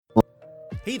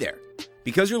Hey there.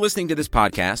 Because you're listening to this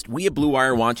podcast, we at Blue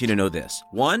Wire want you to know this.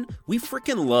 1, we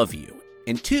freaking love you.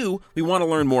 And 2, we want to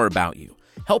learn more about you.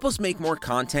 Help us make more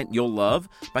content you'll love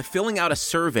by filling out a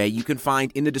survey you can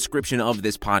find in the description of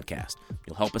this podcast.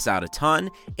 You'll help us out a ton,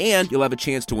 and you'll have a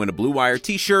chance to win a Blue Wire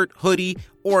t-shirt, hoodie,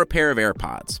 or a pair of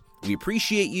AirPods. We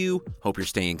appreciate you, hope you're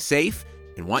staying safe,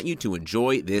 and want you to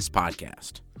enjoy this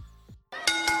podcast.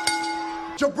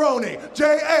 Jabroni,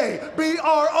 Jabroni,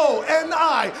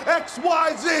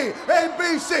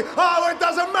 Oh, it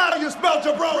doesn't matter, you spell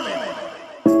jabroni.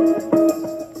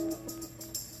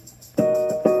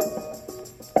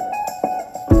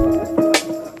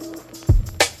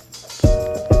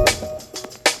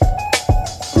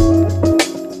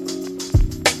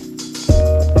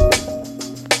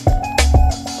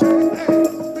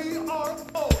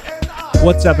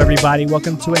 What's up, everybody?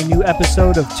 Welcome to a new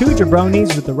episode of Two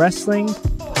Jabronis with the Wrestling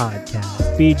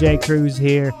Podcast. BJ Cruz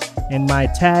here, and my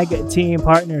tag team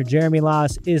partner, Jeremy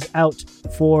Loss, is out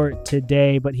for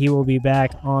today, but he will be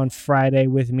back on Friday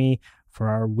with me for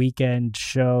our weekend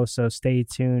show, so stay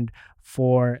tuned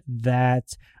for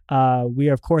that. We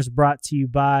are, of course, brought to you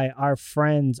by our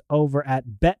friends over at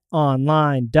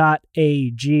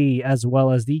betonline.ag, as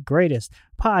well as the greatest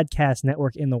podcast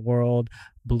network in the world,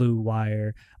 Blue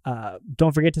Wire.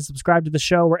 Don't forget to subscribe to the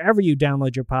show wherever you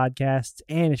download your podcasts.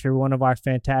 And if you're one of our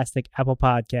fantastic Apple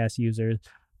Podcast users,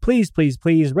 please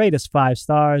rate us 5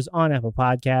 stars on Apple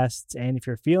Podcasts. And if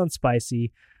you're feeling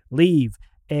spicy, leave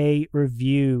a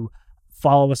review.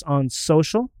 Follow us on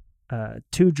social.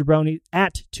 Two Jabronis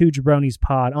at Two Jabronis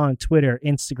Pod on Twitter,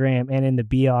 Instagram, and in the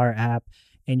BR app.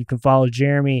 And you can follow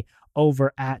Jeremy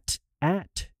over at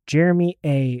Jeremy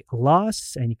A.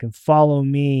 Loss, and you can follow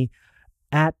me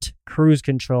at Cruise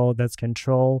Control. That's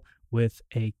control with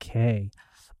a K.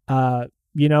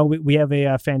 We have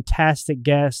a fantastic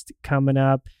guest coming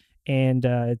up, and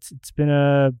there's been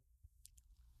a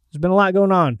lot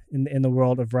going on in the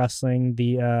world of wrestling.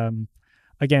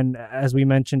 Again, as we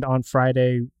mentioned on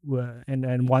Friday,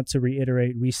 and want to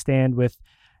reiterate, we stand with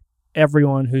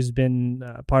everyone who's been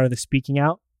part of the Speaking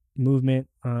Out movement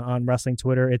on wrestling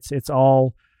Twitter. It's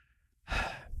all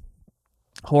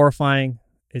horrifying.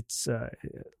 It's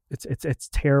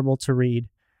terrible to read.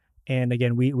 And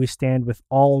again, we stand with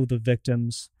all of the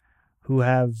victims who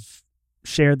have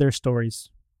shared their stories,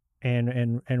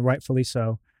 and rightfully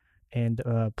so. And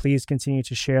please continue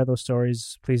to share those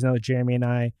stories. Please know that Jeremy and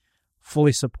I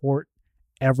fully support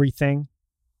everything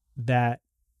that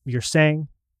you're saying,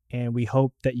 and we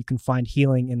hope that you can find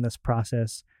healing in this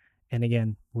process. And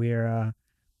again, we're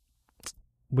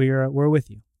with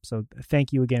you. So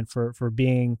thank you again for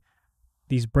being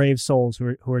these brave souls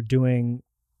who are doing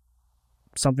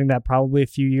something that probably a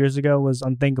few years ago was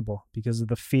unthinkable because of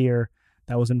the fear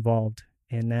that was involved.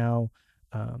 And now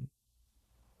I'm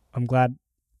glad,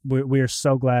 we are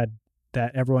so glad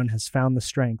that everyone has found the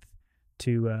strength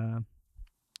to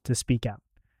speak out.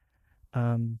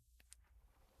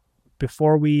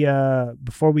 Before we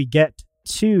get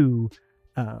to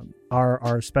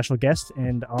our special guest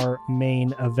and our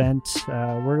main event,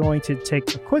 we're going to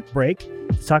take a quick break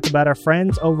to talk about our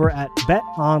friends over at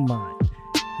BetOnline.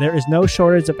 There is no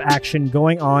shortage of action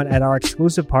going on at our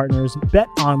exclusive partners,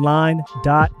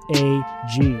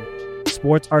 betonline.ag.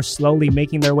 Sports are slowly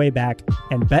making their way back,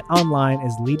 and BetOnline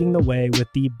is leading the way with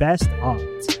the best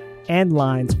odds and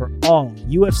lines for all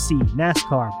UFC,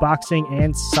 NASCAR, boxing,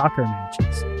 and soccer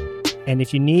matches. And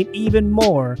if you need even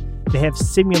more, they have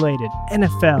simulated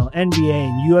NFL, NBA,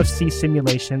 and UFC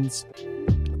simulations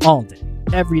all day,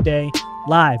 every day,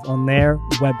 live on their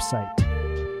website.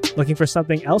 Looking for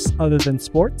something else other than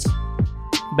sports?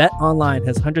 BetOnline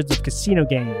has hundreds of casino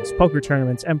games, poker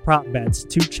tournaments, and prop bets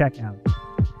to check out.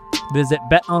 Visit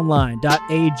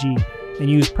betonline.ag and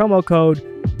use promo code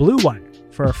BLUEWIRE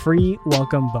for a free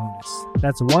welcome bonus.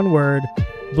 That's one word,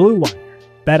 Blue Wire.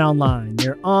 BetOnline,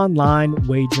 your online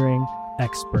wagering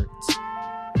experts.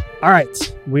 All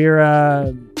right,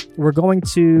 we're going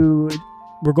to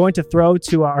throw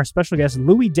to our special guest,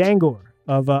 Louis Dangoor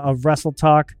of Wrestle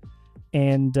Talk,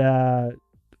 and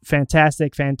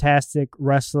fantastic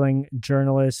wrestling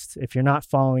journalist. If you're not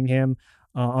following him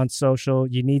on social,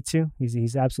 you need to.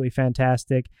 He's absolutely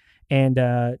fantastic. And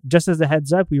just as a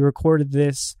heads up, we recorded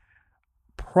this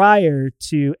prior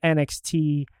to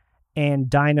NXT and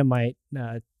Dynamite,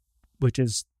 which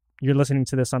is, you're listening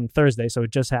to this on Thursday, so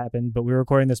it just happened, but we're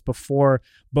recording this before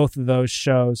both of those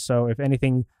shows. So if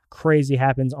anything crazy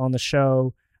happens on the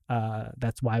show,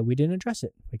 that's why we didn't address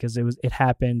it, because it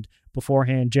happened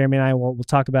beforehand. Jeremy and I will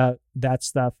talk about that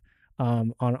stuff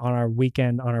on our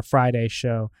weekend, on our Friday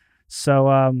show.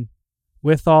 So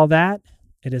with all that,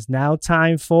 it is now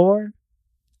time for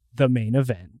the main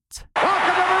event.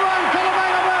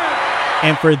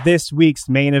 And for this week's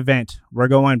main event, we're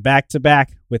going back to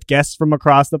back with guests from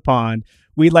across the pond.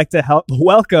 We'd like to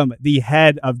welcome the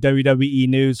head of WWE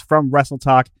News from Wrestle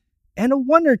Talk and a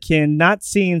wonderkin not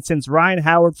seen since Ryan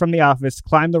Howard from The Office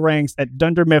climbed the ranks at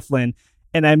Dunder Mifflin.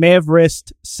 And I may have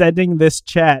risked sending this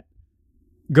chat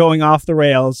going off the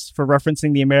rails for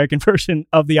referencing the American version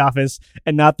of The Office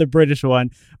and not the British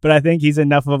one, but I think he's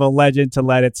enough of a legend to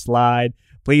let it slide.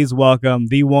 Please welcome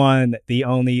the one, the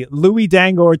only Louis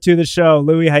Dangoor to the show.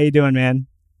 Louis, how you doing, man?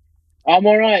 I'm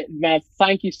all right, man.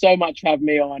 Thank you so much for having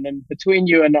me on. And between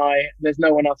you and I, there's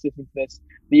no one else listening to this.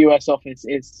 The US office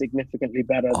is significantly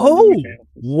better than the UK office.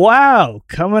 Wow.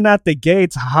 Coming out the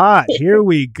gates hot. Here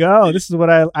we go. This is what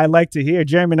I like to hear.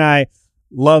 Jeremy and I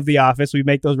love The Office. We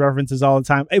make those references all the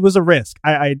time. It was a risk.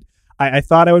 I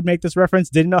thought I would make this reference.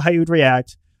 Didn't know how you would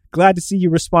react. Glad to see you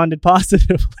responded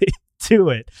positively to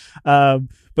it.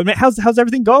 But man, how's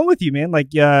everything going with you, man? Like,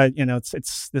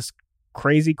 it's this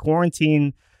crazy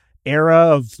quarantine era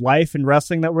of life and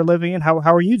wrestling that we're living in. How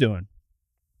are you doing?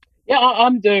 Yeah,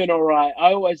 I'm doing all right.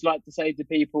 I always like to say to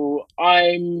people,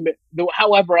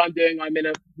 however I'm doing, I'm in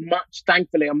a much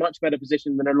better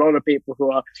position than a lot of people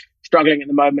who are struggling at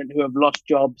the moment, who have lost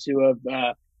jobs, who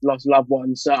have lost loved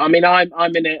ones. So I mean, I'm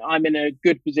in a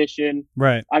good position.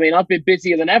 Right. I mean, I've been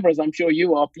busier than ever, as I'm sure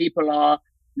you are. People are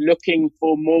looking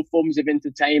for more forms of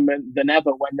entertainment than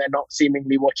ever when they're not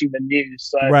seemingly watching the news.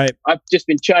 So right. I've just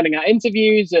been churning out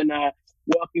interviews and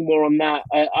working more on that.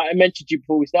 I mentioned to you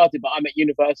before we started, but I'm at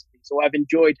university, so I've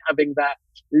enjoyed having that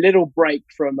little break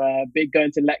from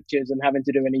going to lectures and having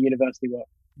to do any university work.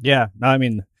 Yeah, I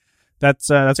mean,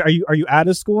 that's. Are you out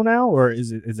of school now, or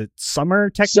is it summer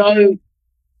technically? So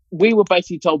we were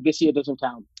basically told this year doesn't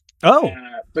count. Oh,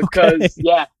 because okay.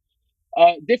 Yeah.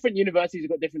 Different universities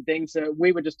have got different things. So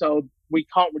we were just told we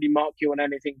can't really mark you on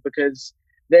anything because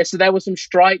there were some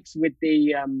strikes with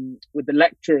the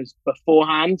lecturers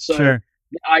beforehand. So sure.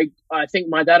 I think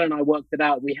my dad and I worked it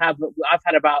out. I've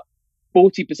had about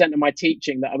 40% of my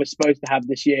teaching that I was supposed to have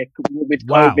this year with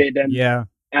COVID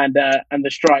and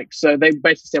the strikes. So they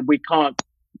basically said we can't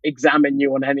examine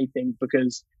you on anything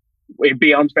because it'd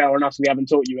be unfair on us. We haven't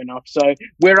taught you enough. So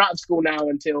we're out of school now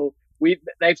until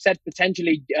they've said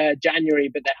potentially January,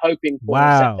 but they're hoping for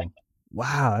September.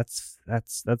 Wow,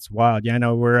 that's wild. Yeah, I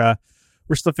know we're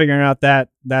still figuring out that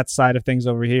side of things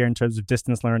over here in terms of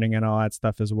distance learning and all that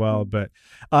stuff as well. But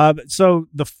so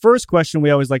the first question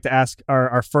we always like to ask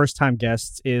our first time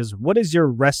guests is, what is your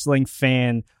wrestling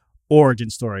fan origin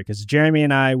story? Because Jeremy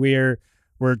and I, we're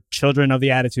children of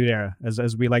the Attitude Era,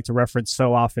 as we like to reference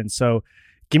so often. So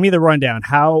give me the rundown.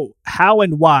 How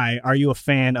and why are you a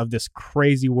fan of this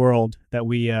crazy world that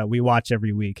we watch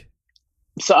every week?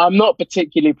 So I'm not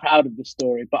particularly proud of the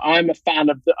story, but I'm a fan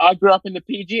of I grew up in the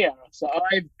PG era. So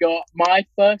I've got my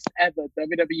first ever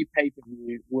WWE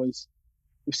pay-per-view was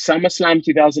SummerSlam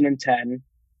 2010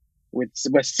 where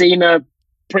Cena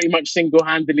pretty much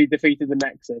single-handedly defeated the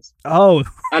Nexus. Oh,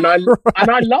 and I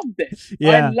loved it.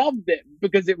 Yeah. I loved it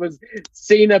because it was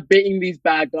Cena beating these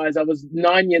bad guys. I was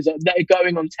 9 years old,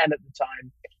 going on 10 at the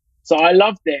time. So I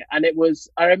loved it. And it was,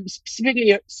 I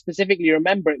specifically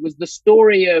remember, it was the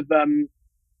story of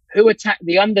who attacked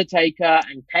The Undertaker,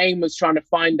 and Kane was trying to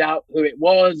find out who it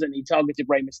was, and he targeted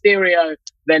Rey Mysterio.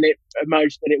 Then it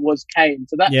emerged that it was Kane.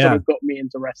 So that sort of got me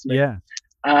into wrestling. Yeah.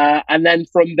 And then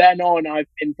from then on, I've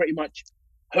been pretty much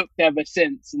hooked ever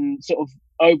since. And sort of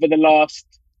over the last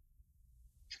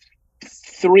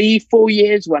 3-4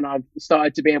 years, when I've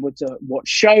started to be able to watch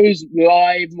shows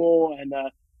live more and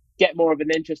get more of an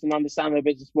interest and understand the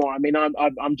business more. I mean,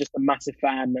 I'm just a massive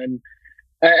fan, and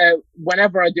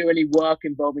whenever I do any work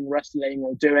involving wrestling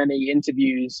or do any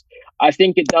interviews, I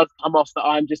think it does come off that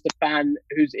I'm just a fan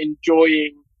who's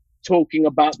enjoying talking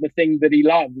about the thing that he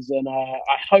loves, and I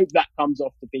hope that comes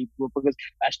off to people because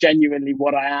that's genuinely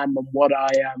what I am and what I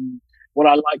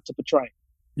like to portray.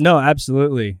 No,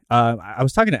 absolutely. I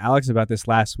was talking to Alex about this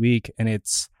last week, and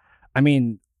it's, I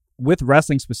mean, with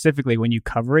wrestling specifically, when you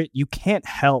cover it, you can't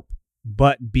help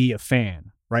but be a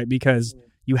fan, right? Because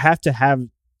you have to have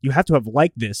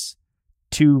liked this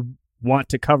to want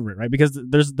to cover it, right? Because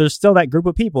there's still that group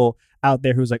of people out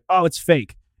there who's like, oh, it's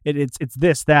fake. It's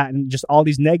this, that, and just all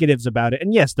these negatives about it.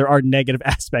 And yes, there are negative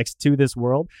aspects to this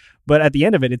world, but at the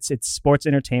end of it, it's sports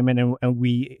entertainment, and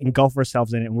we engulf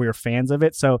ourselves in it, and we're fans of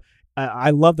it. So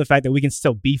I love the fact that we can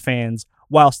still be fans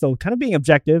while still kind of being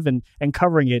objective and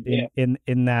covering it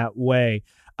in that way.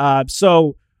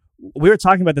 So we were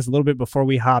talking about this a little bit before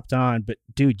we hopped on, but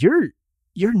dude, you're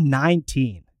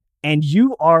 19 and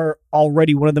you are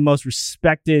already one of the most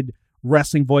respected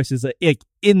wrestling voices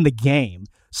in the game.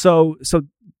 So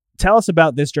tell us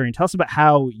about this journey. Tell us about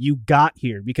how you got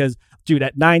here, because dude,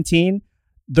 at 19,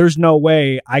 there's no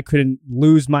way I couldn't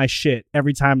lose my shit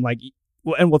every time. Like,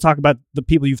 and we'll talk about the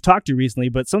people you've talked to recently,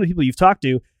 but some of the people you've talked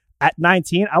to at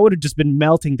 19, I would have just been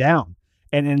melting down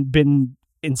and been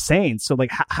insane. So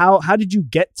like, how did you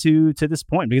get to this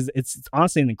point? Because it's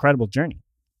honestly an incredible journey.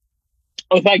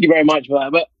 Oh, thank you very much for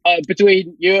that. But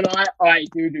between you and I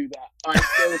do that. I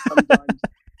still sometimes,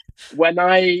 when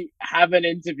I have an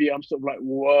interview, I'm sort of like,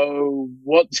 whoa,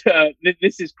 what?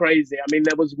 This is crazy. I mean,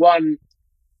 there was one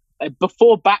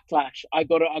before Backlash. I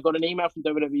got an email from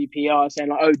WWE PR saying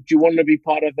like, oh, do you want to be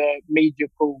part of a media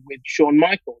call with Shawn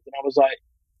Michaels? And I was like,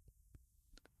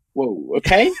 whoa,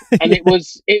 okay. And it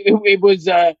was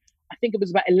I think it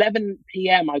was about 11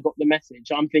 p.m. I got the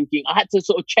message. I'm thinking, I had to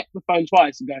sort of check the phone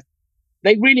twice and go,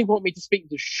 they really want me to speak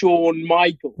to Shawn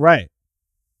Michaels. Right.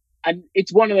 And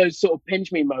it's one of those sort of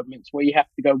pinch me moments where you have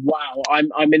to go, wow,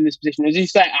 I'm in this position. As you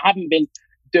say, I haven't been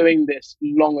doing this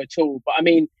long at all. But I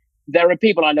mean, there are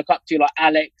people I look up to like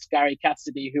Alex, Gary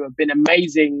Cassidy, who have been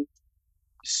amazing,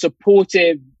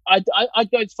 supportive. I'd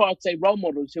go as far as to say role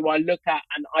models who I look at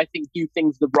and I think do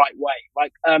things the right way.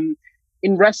 Like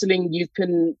in wrestling, you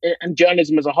can, and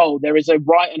journalism as a whole, there is a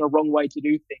right and a wrong way to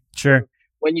do things. Sure. So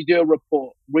when you do a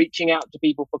report, reaching out to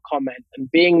people for comment and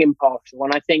being impartial.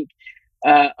 And I think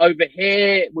over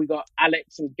here, we got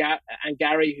Alex and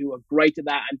Gary who are great at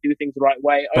that and do things the right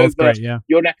way. Both Over great, yeah.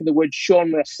 your neck of the woods,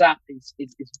 Sean Rossap is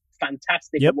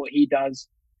fantastic at what he does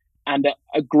and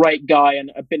a great guy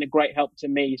and been a great help to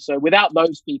me. So without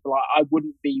those people, I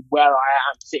wouldn't be where I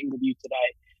am sitting with you today.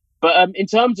 But in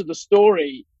terms of the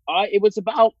story, it was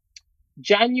about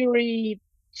January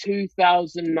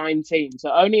 2019,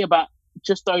 so only about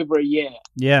just over a year.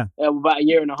 Yeah. About a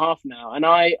year and a half now. And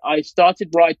I started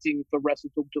writing for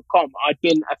WrestleTalk.com. I'd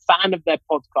been a fan of their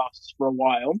podcasts for a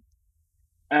while.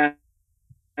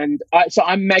 So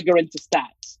I'm mega into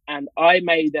stats. And I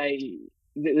made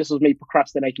this was me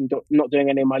procrastinating, not doing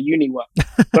any of my uni work,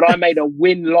 but I made a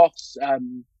win-loss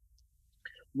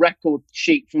record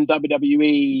sheet from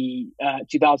WWE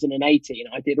 2018.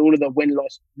 I did all of the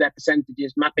win-loss, their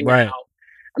percentages, mapping it out.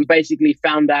 And basically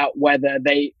found out whether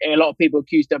a lot of people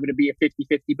accused WWE of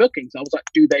 50-50 bookings. I was like,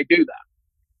 do they do that?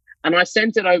 And I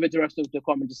sent it over to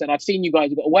WrestleTalk.com and just said, I've seen you guys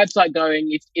have got a website going.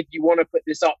 If you want to put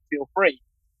this up, feel free.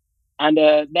 And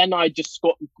then I just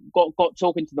got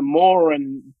talking to them more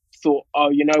and thought, oh,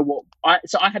 you know what?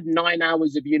 So I had 9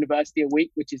 hours of university a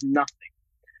week, which is nothing.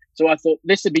 So I thought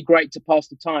this would be great to pass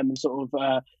the time and sort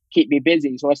of keep me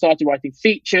busy. So I started writing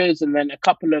features, and then a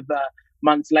couple of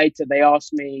months later, they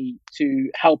asked me to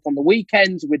help on the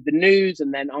weekends with the news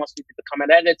and then asked me to become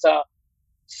an editor.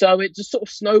 So it just sort of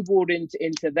snowballed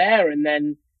into there. And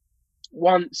then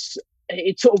once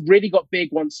it sort of really got big,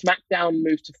 once SmackDown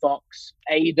moved to Fox,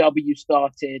 AEW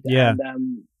started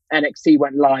and NXT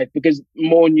went live because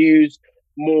more news,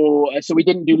 so we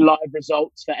didn't do live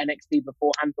results for NXT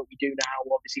beforehand, but we do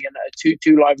now, obviously,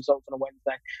 two live results on a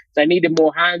Wednesday. So I needed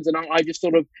more hands and I just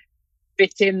sort of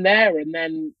fit in there. And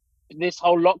then this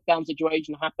whole lockdown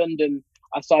situation happened and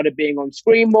I started being on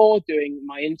screen more, doing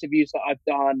my interviews that I've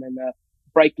done and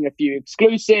breaking a few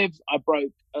exclusives. I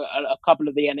broke a couple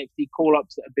of the NXT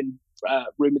call-ups that have been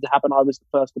rumored to happen. I was the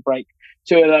first to break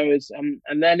 2 of those.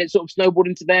 And then it sort of snowballed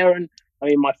into there. And I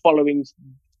mean, my followings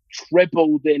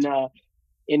tripled in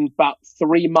about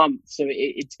 3 months. So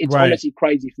it's honestly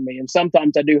crazy for me. And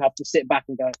sometimes I do have to sit back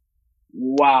and go,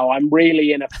 wow, I'm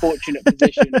really in a fortunate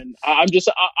position. And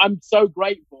I'm so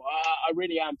grateful. I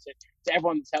really am to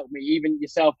everyone that's helped me, even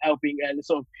yourself helping and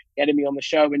sort of getting me on the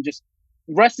show. And just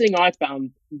wrestling, I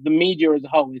found the media as a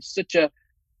whole is such a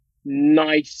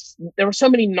nice, there are so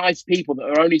many nice people that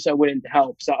are only so willing to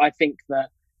help. So I think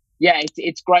that, yeah,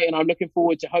 it's great. And I'm looking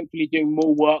forward to hopefully doing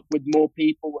more work with more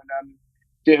people and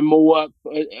doing more work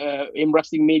in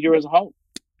wrestling media as a whole.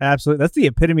 Absolutely. That's the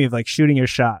epitome of like shooting your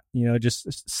shot, you know,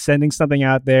 just sending something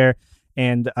out there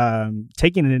and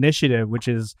taking an initiative, which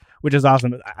is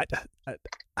awesome.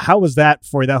 How was that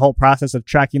for that whole process of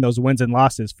tracking those wins and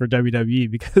losses for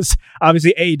WWE? Because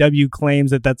obviously AEW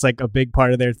claims that that's like a big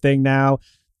part of their thing now.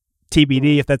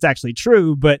 TBD if that's actually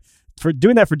true, but for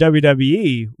doing that for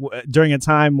WWE during a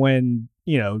time when,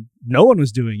 you know, no one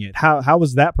was doing it, how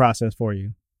was that process for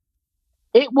you?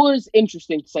 It was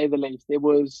interesting to say the least. It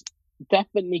was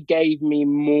definitely gave me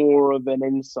more of an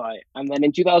insight. And then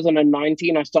in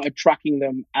 2019, I started tracking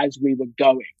them as we were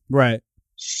going. Right.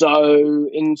 So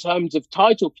in terms of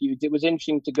title feuds, it was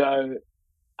interesting to go,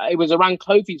 it was around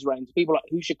Kofi's reign. People were like,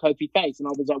 who should Kofi face? And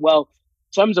I was like, well,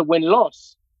 in terms of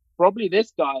win-loss, probably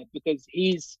this guy, because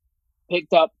he's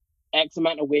picked up X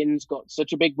amount of wins, got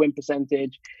such a big win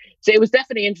percentage. So it was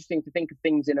definitely interesting to think of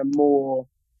things in a more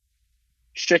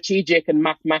strategic and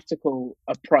mathematical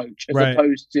approach, as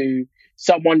opposed to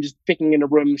someone just picking in a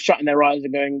room, shutting their eyes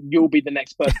and going, "You'll be the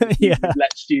next person.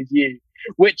 Let's choose you,"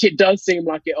 which it does seem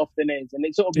like it often is. And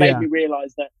it sort of made me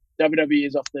realize that WWE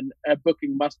is often,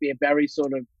 booking must be a very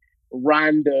sort of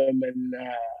random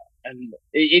and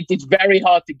it's very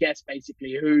hard to guess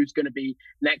basically who's going to be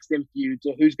next in feuds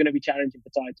or who's going to be challenging for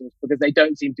titles, because they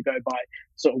don't seem to go by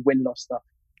sort of win-loss stuff.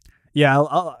 Yeah,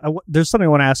 there's something I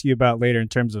want to ask you about later in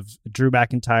terms of Drew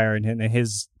McIntyre and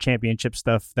his championship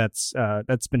stuff that's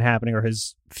been happening, or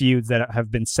his feuds that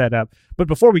have been set up. But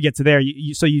before we get to there,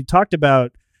 you talked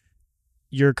about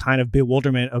your kind of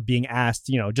bewilderment of being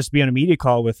asked, just be on a media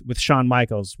call with Shawn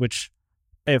Michaels, which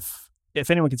if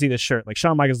anyone can see this shirt, like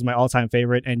Shawn Michaels is my all-time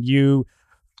favorite, and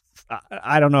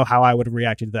I don't know how I would have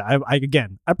reacted to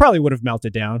that. I probably would have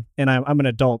melted down, and I'm an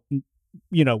adult,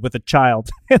 with a child,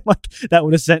 like that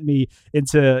would have sent me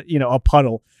into, a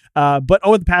puddle. But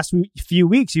over the past few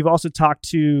weeks, you've also talked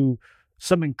to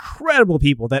some incredible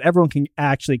people that everyone can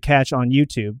actually catch on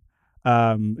YouTube.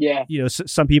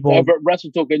 Some people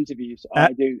Wrestle Talk interviews.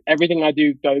 I do everything I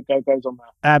do goes on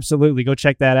that. Absolutely, go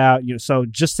check that out. So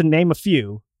just to name a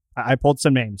few, I pulled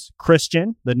some names: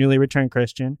 Christian, the newly returned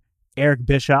Christian, Eric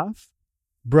Bischoff,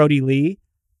 Brody Lee,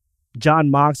 John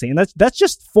Moxley, and that's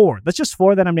just four. That's just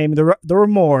four that I'm naming. There were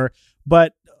more,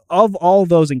 but of all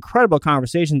those incredible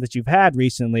conversations that you've had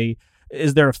recently,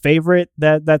 is there a favorite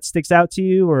that sticks out to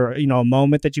you, or a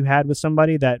moment that you had with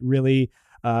somebody that really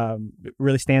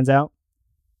stands out?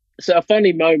 So a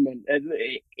funny moment.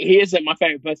 He isn't my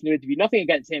favorite person to interview. Nothing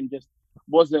against him, just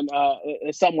wasn't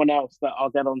someone else that I'll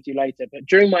get onto later. But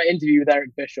during my interview with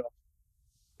Eric Bischoff,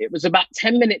 it was about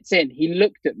 10 minutes in, he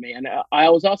looked at me and I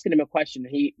was asking him a question.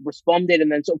 He responded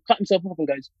and then sort of cut himself off and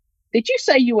goes, "Did you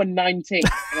say you were 19?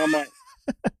 And I'm like,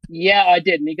 "Yeah, I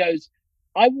did." And he goes,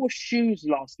 "I wore shoes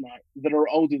last night that are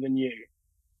older than you."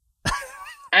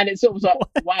 And it sort of was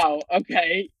like, wow,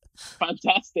 okay,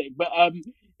 fantastic. But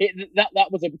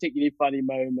that was a particularly funny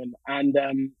moment. And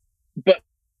but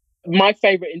my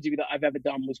favorite interview that I've ever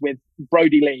done was with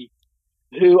Brody Lee,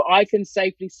 who I can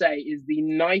safely say is the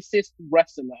nicest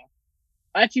wrestler.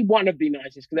 Actually, one of the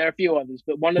nicest, because there are a few others,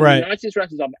 but one of the nicest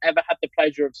wrestlers I've ever had the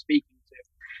pleasure of speaking to.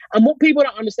 And what people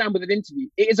don't understand with an interview,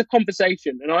 it is a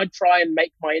conversation. And I try and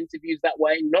make my interviews that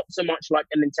way, not so much like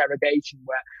an interrogation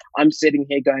where I'm sitting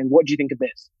here going, "What do you think of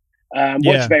this? What's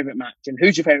your favorite match? And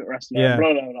who's your favorite wrestler?" Yeah.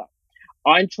 Blah, blah, blah.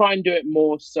 I try and do it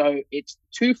more so it's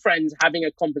two friends having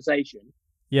a conversation.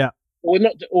 Yeah. Or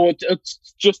not, or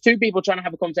just two people trying to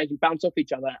have a conversation, bounce off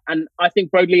each other. And I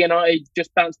think Brody and I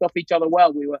just bounced off each other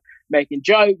well. We were making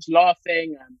jokes,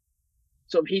 laughing, and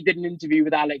sort of he did an interview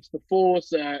with Alex before,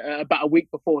 so about a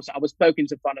week before. So I was poking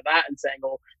some fun of that and saying,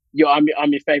 "Oh,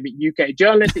 I'm your favorite UK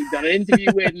journalist that you've done an interview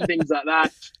with," and things like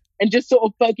that, and just sort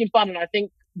of poking fun. And I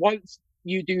think once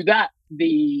you do that,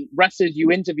 the wrestlers you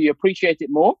interview appreciate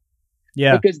it more.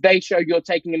 Yeah, because they show you're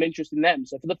taking an interest in them.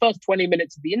 So for the first 20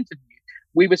 minutes of the interview,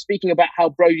 we were speaking about how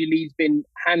Brody Lee's been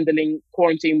handling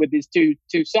quarantine with his two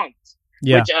sons.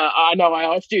 Yeah. Which I know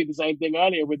I asked you the same thing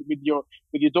earlier with your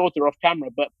daughter off camera,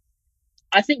 but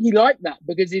I think he liked that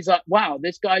because he's like, wow,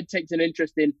 this guy takes an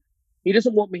interest in. He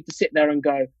doesn't want me to sit there and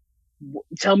go,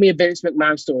 "Tell me a Vince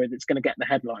McMahon story that's going to get the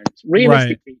headlines."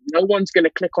 Realistically, no one's going to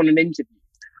click on an interview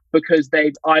because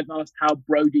I've asked how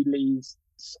Brody Lee's.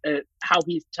 How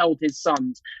he's told his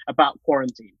sons about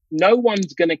quarantine. No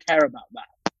one's going to care about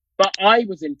that. But I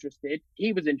was interested.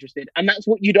 He was interested. And that's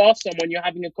what you'd ask someone you're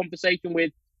having a conversation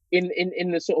with in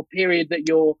the sort of period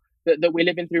that we're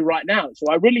living through right now.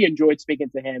 So I really enjoyed speaking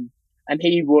to him. And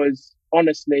he was,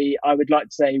 honestly, I would like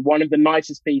to say, one of the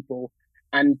nicest people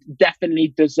and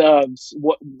definitely deserves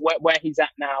where he's at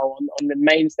now on the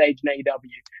main stage in AEW.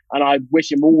 And I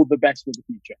wish him all the best for the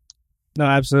future. No,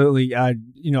 absolutely. I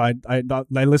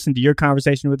listened to your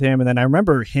conversation with him, and then I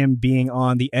remember him being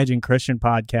on the Edge and Christian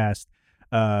podcast.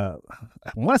 I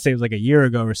want to say it was like a year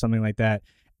ago or something like that.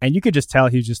 And you could just tell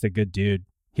he was just a good dude.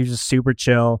 He was just super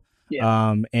chill,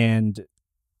 and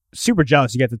super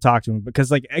jealous you get to talk to him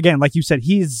because, like, again, like you said,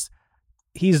 he's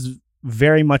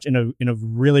very much in a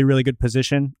really, really good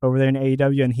position over there in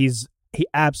AEW, and he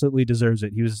absolutely deserves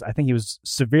it. I think he was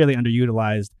severely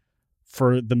underutilized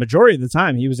for the majority of the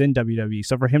time he was in WWE.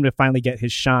 So for him to finally get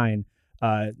his shine,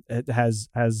 it has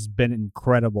been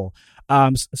incredible.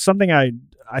 Something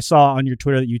I saw on your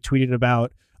Twitter that you tweeted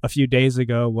about a few days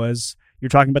ago was you're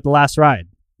talking about The Last Ride.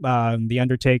 The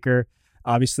Undertaker,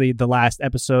 obviously the last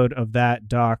episode of that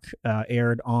doc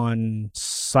aired on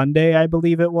Sunday, I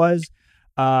believe it was.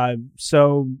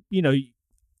 So,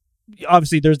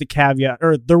 obviously there's the caveat,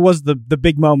 or there was the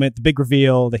big moment, the big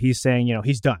reveal that he's saying,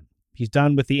 he's done. He's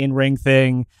done with the in-ring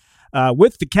thing.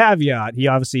 With the caveat, he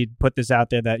obviously put this out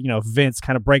there that, Vince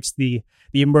kind of breaks the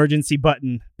emergency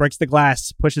button, breaks the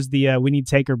glass, pushes the we need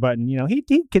Taker button.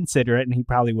 He'd consider it, and he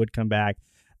probably would come back.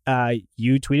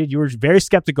 You tweeted you were very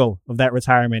skeptical of that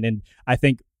retirement, and I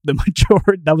think the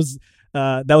majority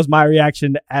that was my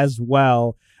reaction as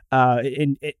well.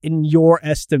 In your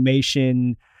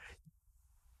estimation,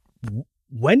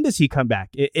 when does he come back?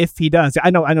 If he does, I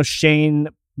know Shane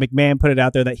McMahon put it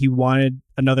out there that he wanted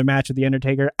another match with the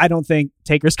Undertaker. I don't think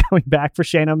Taker's coming back for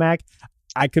Shane O'Mac.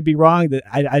 I could be wrong.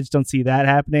 I just don't see that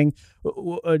happening.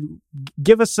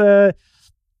 Give us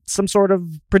some sort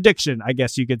of prediction, I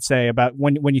guess you could say, about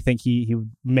when you think he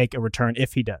would make a return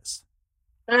if he does.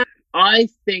 I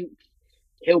think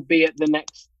he'll be at the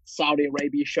next Saudi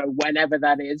Arabia show, whenever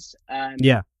that is.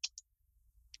 Yeah.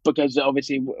 Because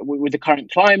obviously with the current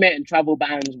climate and travel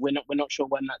bans, we're not sure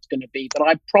when that's going to be. But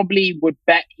I probably would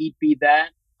bet he'd be there.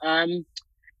 On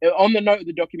the note of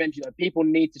the documentary, though, people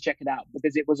need to check it out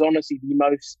because it was honestly the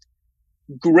most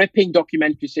gripping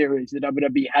documentary series that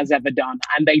WWE has ever done,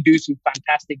 and they do some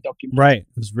fantastic documentaries. Right,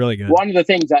 it was really good. One of the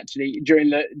things actually during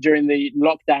the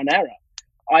lockdown era,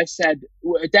 I said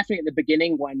definitely at the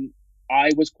beginning when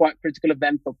I was quite critical of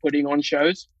them for putting on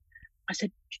shows, I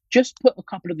said, just put a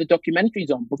couple of the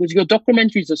documentaries on because your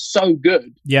documentaries are so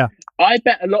good. Yeah. I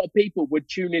bet a lot of people would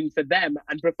tune in for them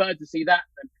and prefer to see that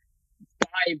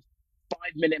than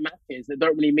 5-minute matches that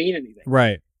don't really mean anything.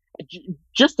 Right.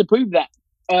 Just to prove that,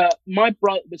 my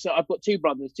brother, so I've got two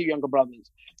younger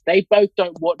brothers. They both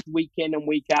don't watch week in and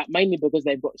week out, mainly because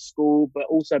they've got school, but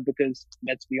also because,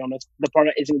 let's be honest, the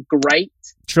product isn't great.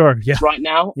 Sure. Yeah. Right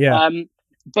now. Yeah.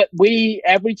 But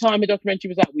every time a documentary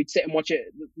was out, we'd sit and watch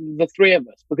it, the three of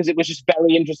us, because it was just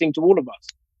very interesting to all of us.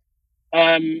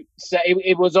 So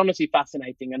it was honestly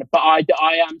fascinating. But I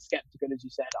am skeptical, as you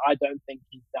said. I don't think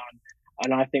he's done,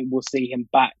 and I think we'll see him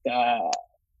back.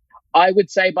 I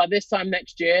would say by this time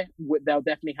next year, there'll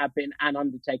definitely have been an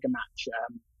Undertaker match.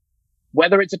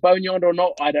 Whether it's a Boneyard or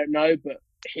not, I don't know, but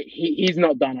he's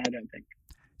not done, I don't think.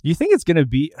 Do you think it's going to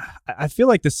be... I feel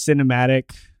like the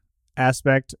cinematic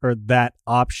aspect or that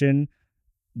option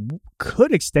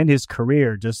could extend his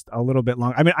career just a little bit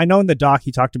long. I mean, I know in the doc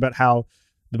he talked about how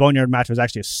the Boneyard match was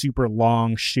actually a super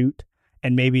long shoot,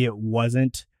 and maybe it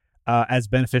wasn't as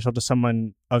beneficial to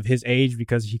someone of his age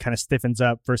because he kind of stiffens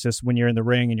up versus when you're in the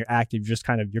ring and you're active,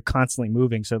 you're constantly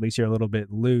moving, so at least you're a little bit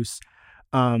loose.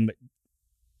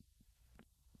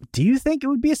 Do you think it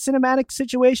would be a cinematic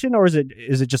situation, or is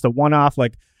it just a one-off,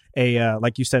 like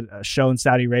you said, a show in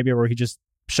Saudi Arabia where he just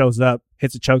shows up,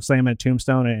 hits a chokeslam and a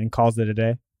tombstone, and calls it a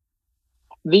day?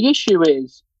 The issue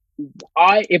is,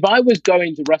 if I was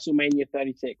going to WrestleMania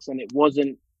 36 and it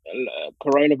wasn't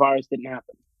coronavirus didn't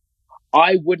happen,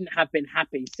 I wouldn't have been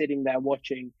happy sitting there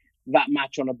watching that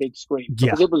match on a big screen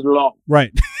because it was long.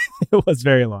 Right. It was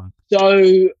very long.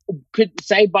 So could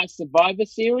say by Survivor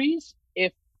Series,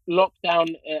 if lockdown,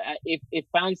 if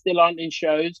fans still aren't in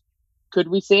shows, could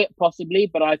we see it? Possibly,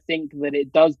 but I think that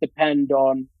it does depend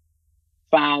on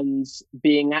fans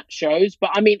being at shows.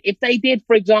 But I mean, if they did,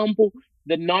 for example,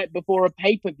 the night before a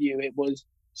pay-per-view, it was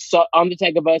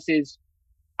Undertaker versus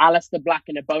Aleister Black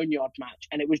in a Boneyard match,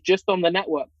 and it was just on the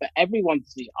network for everyone to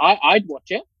see, I'd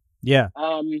watch it. Yeah.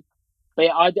 But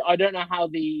I don't know how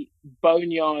the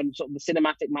Boneyard, sort of the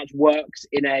cinematic match, works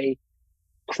in a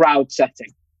crowd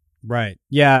setting. Right.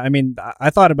 Yeah. I mean,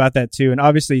 I thought about that too, and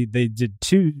obviously they did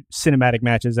two cinematic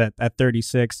matches at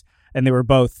 36, and they were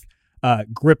both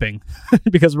gripping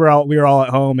because we were all at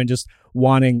home and just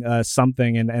wanting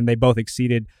something, and they both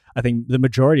exceeded, I think, the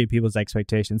majority of people's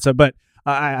expectations. So, but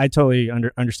I totally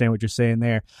understand what you're saying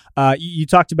there. You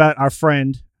talked about our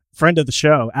friend of the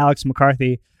show, Alex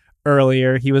McCarthy,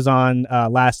 earlier. He was on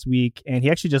last week, and he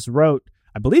actually just wrote,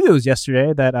 I believe it was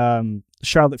yesterday, that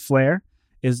Charlotte Flair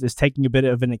is taking a bit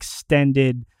of an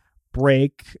extended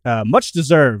break, much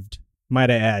deserved, might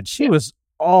I add. She was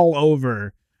all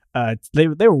over. They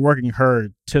were working her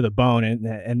to the bone,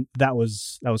 and that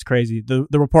was crazy. The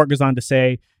report goes on to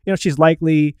say, she's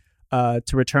likely to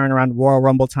return around Royal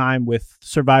Rumble time, with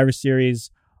Survivor Series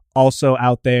also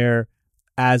out there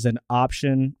as an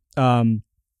option.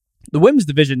 The women's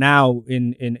division now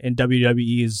in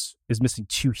WWE is missing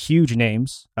two huge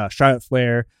names. Charlotte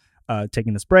Flair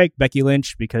taking this break, Becky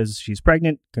Lynch because she's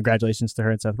pregnant. Congratulations to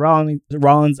her and Seth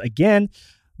Rollins again.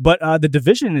 But the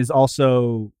division is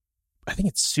also, I think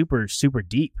it's super, super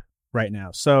deep right now.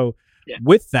 So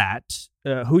with that,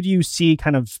 who do you see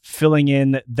kind of filling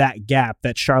in that gap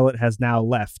that Charlotte has now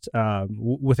left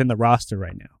within the roster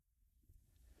right now?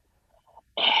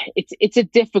 It's a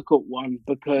difficult one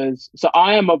because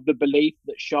I am of the belief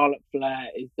that Charlotte Flair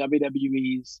is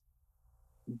WWE's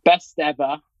best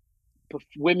ever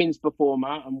women's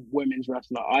performer and women's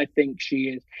wrestler. I think she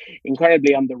is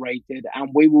incredibly underrated, and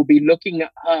we will be looking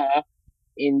at her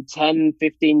in 10,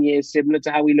 15 years, similar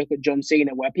to how we look at John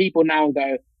Cena, where people now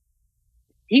go,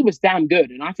 he was damn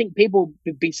good. And I think people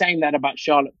would be saying that about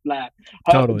Charlotte Flair.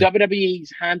 Totally.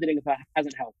 WWE's handling of her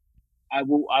hasn't helped. I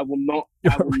will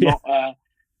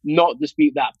not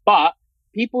dispute that. But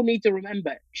people need to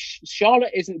remember,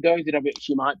 Charlotte isn't going to WWE.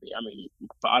 She might be. I mean,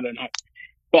 but I don't know.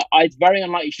 But it's very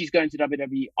unlikely she's going to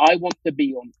WWE. I want to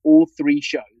be on all three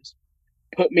shows.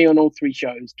 Put me on all three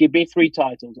shows. Give me 3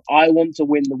 titles. I want to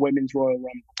win the Women's Royal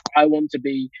Rumble. I want to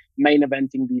be main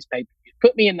eventing these pay-per-views.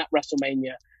 Put me in that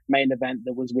WrestleMania main event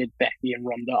that was with Becky and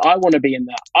Ronda. I want to be in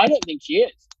that. I don't think she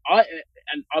is.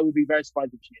 And I would be very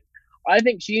surprised if she is. I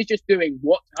think she is just doing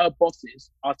what her bosses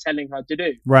are telling her to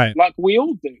do. Right. Like we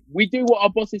all do. We do what our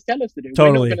bosses tell us to do.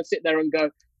 Totally. We're not going to sit there and go,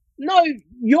 no,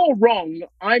 you're wrong.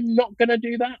 I'm not going to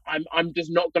do that. I'm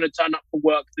just not going to turn up for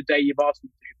work the day you've asked me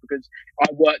to because I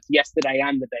worked yesterday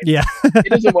and the day before. Yeah. It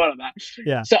doesn't work like that.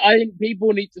 Yeah. So I think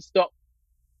people need to stop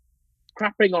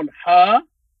crapping on her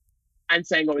and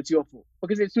saying, oh, it's your fault,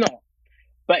 because it's not.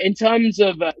 But in terms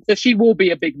of, so she will be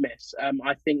a big miss.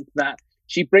 I think that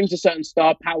she brings a certain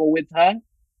star power with her.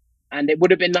 And it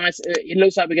would have been nice. It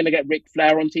looks like we're going to get Ric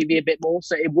Flair on TV a bit more.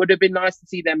 So it would have been nice to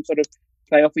see them sort of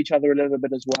play off each other a little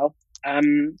bit as well. I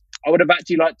would have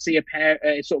actually liked to see a pair,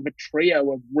 sort of a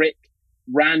trio of Rick,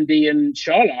 Randy, and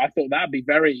Charlotte. I thought that'd be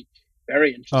very,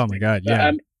 very interesting. Oh my God,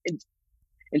 yeah. But,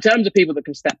 in terms of people that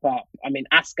can step up, I mean,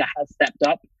 Asuka has stepped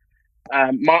up.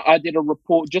 I did a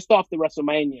report just after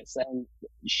WrestleMania saying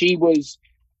she was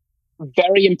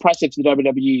very impressive to the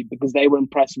WWE because they were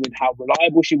impressed with how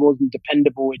reliable she was and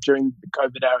dependable during the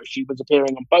COVID era. She was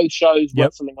appearing on both shows,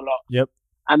 wrestling a lot. Yep.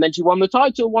 And then she won the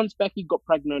title once Becky got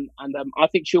pregnant, and I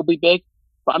think she'll be big.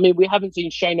 But I mean, we haven't seen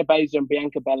Shayna Baszler and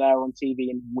Bianca Belair on TV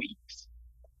in weeks,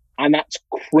 and that's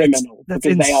criminal that's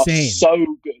because insane. they are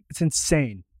so good. It's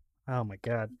insane. Oh my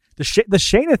God, the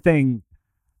Shayna thing.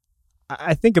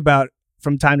 I think about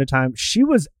from time to time.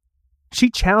 She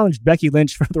challenged Becky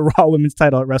Lynch for the Raw Women's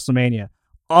title at WrestleMania.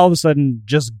 All of a sudden,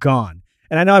 just gone.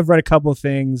 And I know I've read a couple of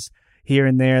things here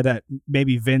and there that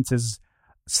maybe Vince has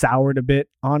soured a bit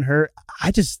on her.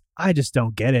 I just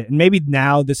don't get it. And maybe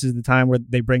now this is the time where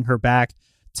they bring her back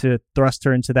to thrust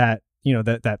her into that,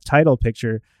 that title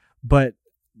picture. But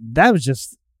that was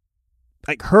just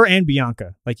like her and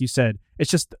Bianca, like you said.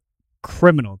 It's just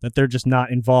criminal that they're just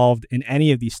not involved in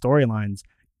any of these storylines,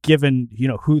 given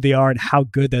who they are and how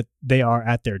good that they are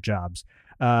at their jobs.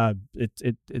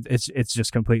 It's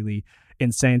just completely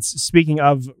insane. Speaking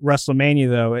of WrestleMania,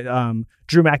 though,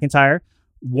 Drew McIntyre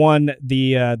won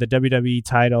the WWE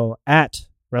title at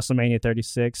WrestleMania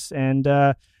 36, and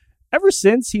ever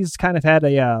since he's kind of had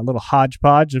a little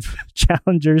hodgepodge of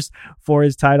challengers for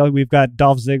his title. We've got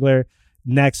Dolph Ziggler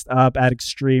next up at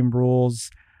Extreme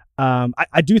Rules.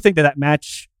 I do think that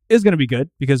match is going to be good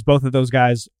because both of those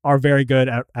guys are very good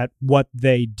at what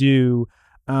they do.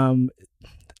 I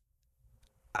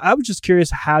was just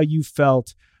curious how you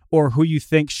felt or who you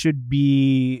think should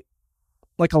be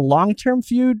like a long-term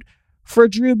feud for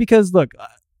Drew, because look,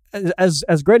 as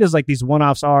great as like these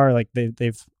one-offs are, like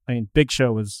Big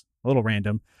Show was a little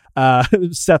random.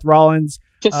 Seth Rollins,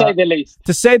 to say the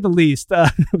least.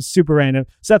 It was super random.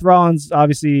 Seth Rollins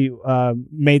obviously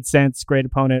made sense, great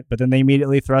opponent, but then they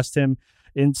immediately thrust him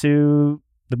into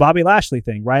the Bobby Lashley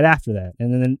thing right after that,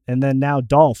 and then now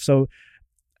Dolph. So,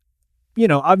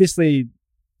 obviously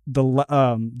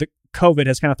the COVID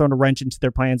has kind of thrown a wrench into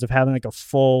their plans of having like a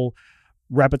full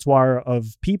repertoire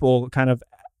of people kind of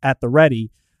at the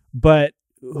ready. But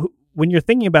when you're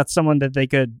thinking about someone that they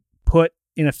could put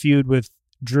in a feud with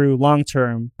Drew long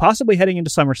term, possibly heading into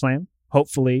SummerSlam,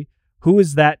 hopefully, who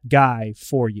is that guy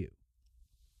for you?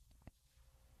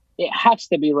 It has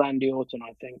to be Randy Orton,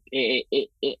 I think.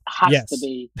 It has to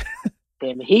be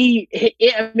him.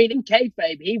 I mean, in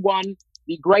kayfabe, he won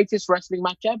the greatest wrestling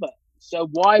match ever. So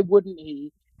why wouldn't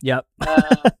he? Yep.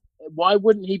 Why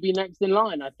wouldn't he be next in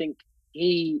line? I think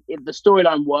if the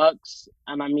storyline works,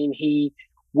 and I mean,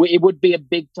 it would be a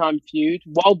big time feud.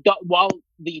 While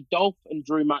the Dolph and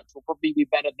Drew match will probably be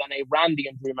better than a Randy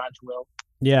and Drew match will.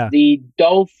 Yeah. The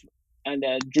Dolph and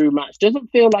Drew match doesn't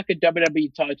feel like a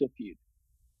WWE title feud.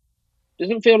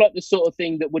 Doesn't feel like the sort of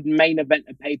thing that would main event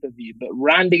a pay-per-view, but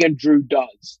Randy and Drew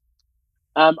does.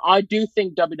 I do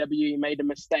think WWE made a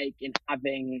mistake in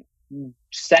having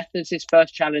Seth as his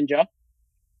first challenger,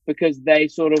 because they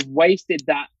sort of wasted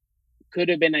that could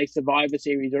have been a Survivor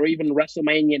Series or even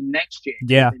WrestleMania next year.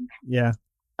 Yeah.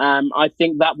 I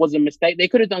think that was a mistake. They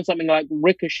could have done something like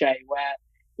Ricochet, where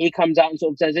he comes out and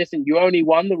sort of says, listen, you only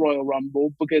won the Royal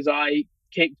Rumble because I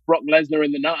kicked Brock Lesnar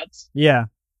in the nuts. Yeah.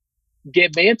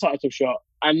 Give me a title shot.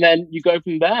 And then you go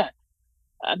from there.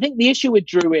 I think the issue with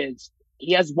Drew is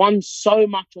he has won so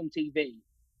much on TV.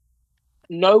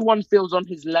 No one feels on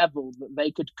his level that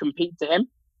they could compete to him.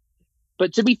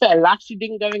 But to be fair, Lashley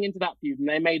didn't going into that feud, and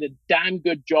they made a damn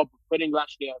good job of putting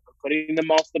Lashley over, putting the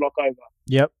Master Lock over.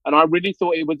 Yep. And I really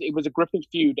thought it was a gripping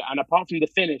feud. And apart from the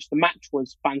finish, the match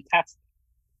was fantastic.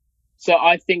 So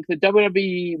I think the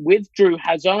WWE with Drew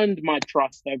has earned my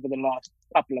trust over the last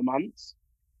couple of months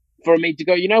for me to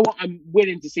go, you know what, I'm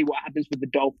willing to see what happens with the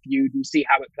Dolph feud and see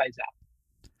how it plays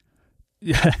out.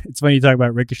 Yeah, it's funny you talk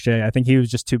about Ricochet. I think he was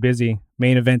just too busy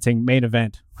main event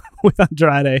with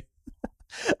Andrade.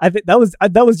 I think that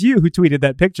was you who tweeted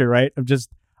that picture, right?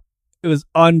 It was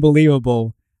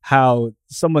unbelievable how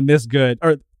someone this good,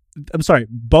 or I'm sorry,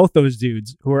 both those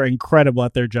dudes who are incredible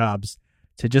at their jobs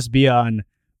to just be on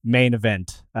main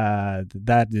event.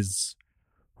 That is,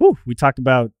 we talked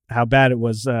about how bad it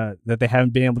was that they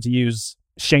haven't been able to use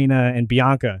Shayna and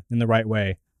Bianca in the right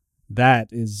way. That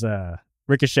is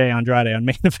Ricochet Andrade on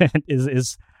main event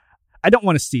is I don't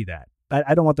want to see that.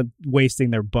 I don't want them wasting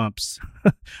their bumps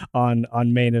on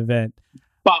main event.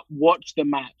 But watch the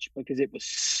match because it was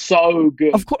so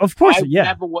good. Of course, I've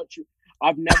never watched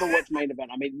main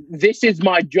event. I mean, this is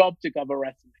my job to cover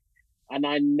wrestling, and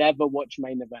I never watch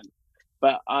main event.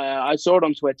 But I saw it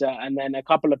on Twitter, and then a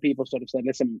couple of people sort of said,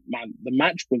 "Listen, man, the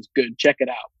match was good. Check it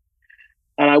out."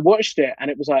 And I watched it, and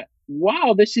it was like,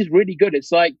 "Wow, this is really good."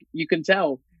 It's like you can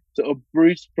tell. Sort of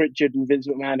Bruce Pritchard and Vince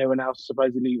McMahon, who are now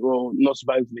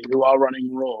who are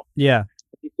running Raw. Yeah.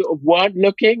 They sort of weren't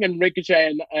looking, and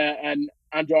Ricochet and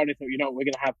Andrade thought, you know, we're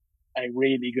going to have a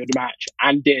really good match,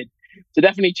 and did. So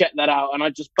definitely check that out. And I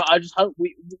just hope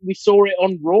we saw it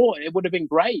on Raw. It would have been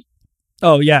great.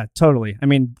 Oh yeah, totally. I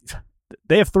mean,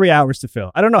 they have 3 hours to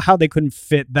fill. I don't know how they couldn't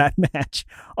fit that match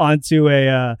onto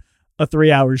a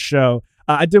 3 hour show.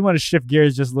 I did want to shift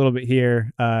gears just a little bit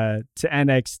here to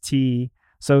NXT.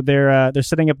 So they're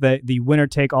setting up the winner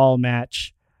take all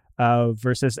match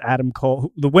versus Adam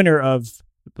Cole. The winner of,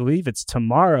 I believe it's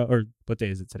tomorrow, or what day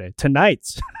is it today?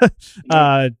 Tonight's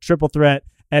triple threat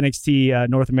NXT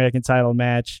North American title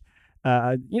match.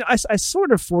 I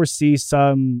sort of foresee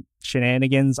some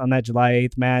shenanigans on that July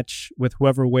 8th match with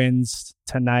whoever wins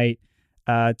tonight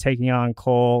taking on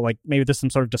Cole. Like maybe there's some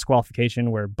sort of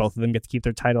disqualification where both of them get to keep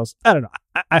their titles. I don't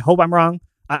know. I hope I'm wrong.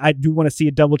 I do want to see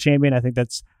a double champion. I think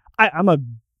that's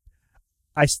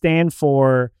I stand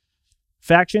for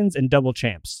factions and double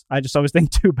champs. I just always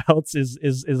think two belts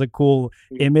is a cool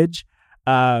image.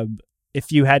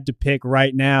 If you had to pick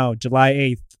right now, July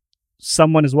 8th,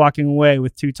 someone is walking away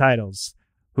with two titles.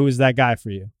 Who is that guy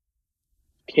for you?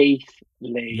 Keith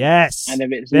Lee. Yes. And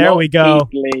if it's there not we go.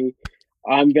 Keith Lee,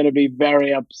 I'm going to be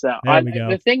very upset. There we go.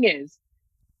 The thing is,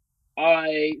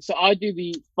 I do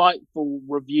the Fightful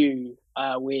review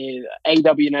with AW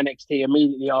and NXT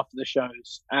immediately after the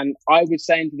shows, and I was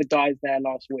saying to the guys there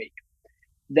last week,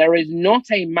 there is not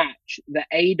a match that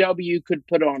AW could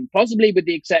put on, possibly with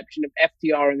the exception of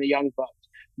FTR and the Young Bucks,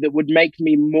 that would make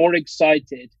me more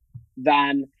excited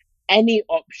than any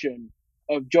option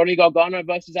of Johnny Gargano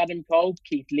versus Adam Cole,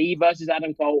 Keith Lee versus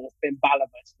Adam Cole, or Finn Balor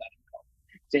versus Adam Cole.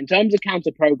 So in terms of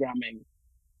counter programming,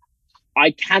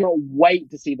 I cannot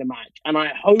wait to see the match, and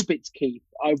I hope it's Keith.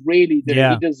 I really do.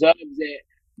 Yeah. He deserves it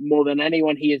more than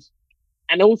anyone. He is,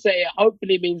 and also it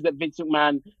hopefully means that Vince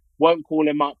McMahon won't call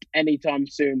him up anytime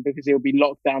soon because he'll be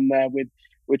locked down there with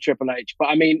Triple H. But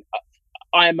I mean,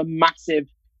 I am a massive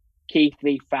Keith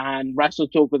Lee fan. Wrestle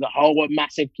Talk as a whole are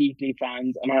massive Keith Lee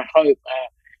fans, and I hope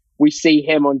we see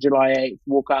him on July 8th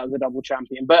walk out as a double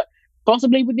champion. But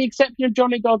possibly with the exception of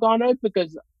Johnny Gargano,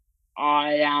 because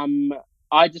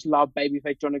I just love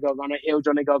babyface Johnny Gargano. Heel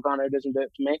Johnny Gargano doesn't do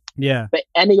it for me. Yeah. But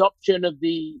any option of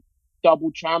the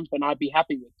double champ, and I'd be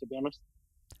happy with, to be honest.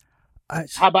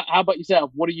 How about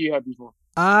yourself? What are you hoping for?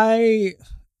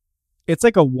 It's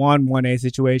like a 1-1A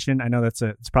situation. I know it's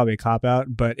probably a cop out,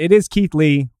 but it is Keith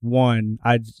Lee 1.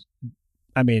 I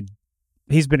mean,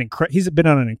 he's been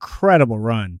on an incredible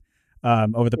run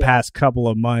over the past couple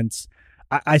of months.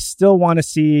 I still want to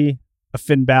see a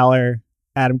Finn Balor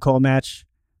Adam Cole match.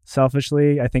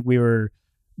 Selfishly, I think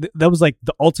that was like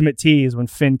the ultimate tease when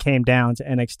Finn came down to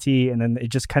NXT, and then it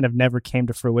just kind of never came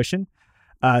to fruition.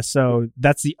 So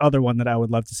that's the other one that I would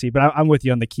love to see. But I'm with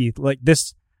you on the Keith. Like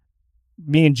this,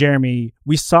 me and Jeremy,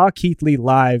 we saw Keith Lee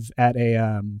live at it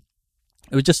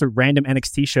was just a random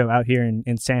NXT show out here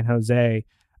in San Jose.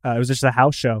 It was just a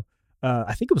house show.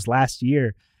 I think it was last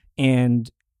year. And,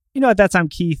 at that time,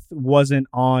 Keith wasn't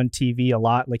on TV a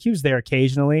lot. Like, he was there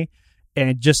occasionally,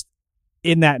 and just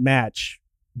in that match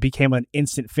became an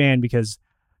instant fan because,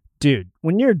 dude,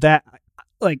 when you're that,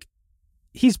 like,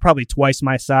 he's probably twice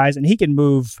my size, and he can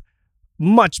move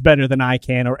much better than I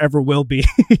can or ever will be,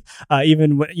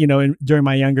 even, during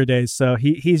my younger days. So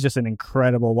he's just an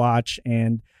incredible watch.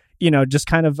 And, just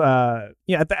kind of,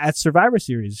 at Survivor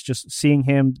Series, just seeing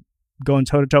him going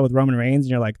toe-to-toe with Roman Reigns,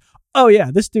 and you're like, oh,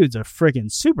 yeah, this dude's a friggin'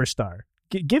 superstar.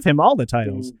 Give him all the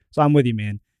titles. So I'm with you,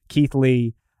 man. Keith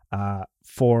Lee,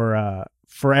 for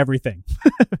everything.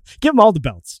 Give him all the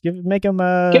belts. Give him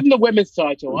the women's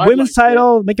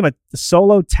title. Make him a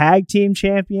solo tag team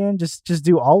champion. Just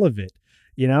do all of it.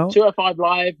 205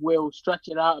 Live, we'll stretch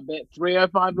it out a bit.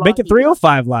 305 Live. Make it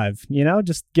 305 Live.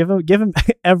 Just give him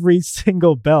every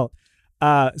single belt.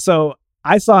 So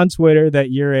I saw on Twitter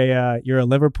that you're a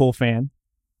Liverpool fan.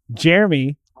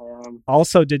 Jeremy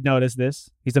also did notice this.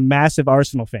 He's a massive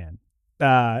Arsenal fan.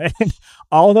 And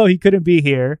although he couldn't be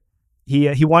here,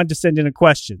 he wanted to send in a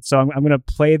question. So I'm going to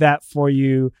play that for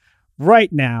you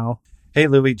right now. Hey,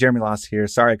 Louis, Jeremy Loss here.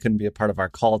 Sorry I couldn't be a part of our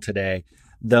call today.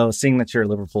 Though, seeing that you're a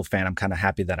Liverpool fan, I'm kind of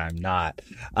happy that I'm not.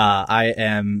 I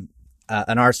am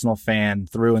an Arsenal fan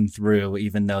through and through,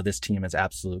 even though this team is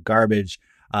absolute garbage.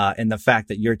 And the fact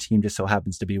that your team just so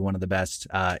happens to be one of the best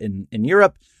in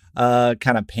Europe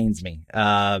kind of pains me.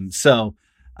 So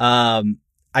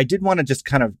I did want to just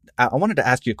I wanted to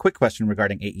ask you a quick question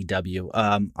regarding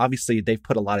AEW. Obviously, they've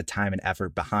put a lot of time and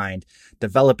effort behind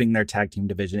developing their tag team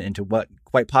division into what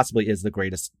quite possibly is the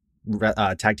greatest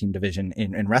tag team division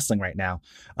in wrestling right now.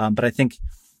 But I think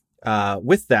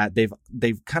with that,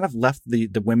 they've kind of left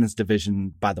the women's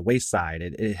division by the wayside.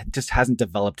 It just hasn't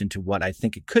developed into what I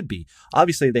think it could be.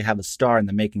 Obviously, they have a star in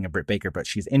the making of Britt Baker, but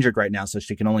she's injured right now, so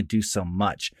she can only do so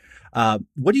much.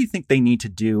 What do you think they need to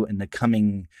do in the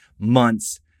coming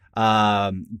months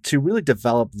to really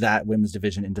develop that women's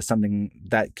division into something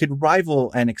that could rival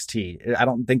NXT? I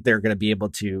don't think they're going to be able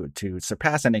to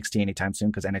surpass NXT anytime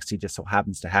soon, because NXT just so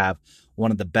happens to have one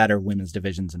of the better women's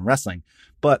divisions in wrestling.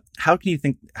 But how do you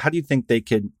think they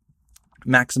could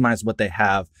maximize what they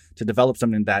have to develop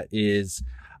something that is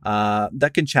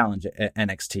that can challenge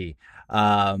NXT?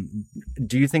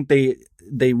 Do you think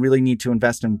they really need to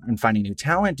invest in finding new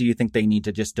talent? Do you think they need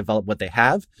to just develop what they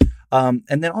have? And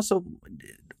then also,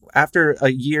 after a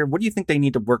year, what do you think they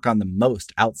need to work on the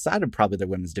most outside of probably their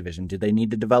women's division? Do they need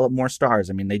to develop more stars?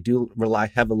 I mean, they do rely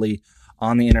heavily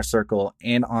on the inner circle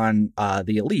and on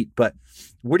the elite, but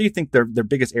where do you think their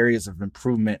biggest areas of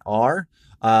improvement are?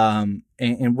 And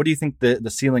what do you think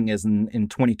the ceiling is in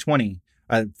 2020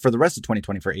 for the rest of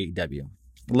 2020 for AEW?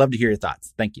 I'd love to hear your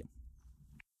thoughts. Thank you.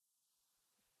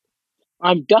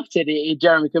 I'm gutted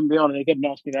Jeremy couldn't be on and he couldn't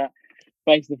ask me that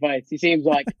face to face. He seems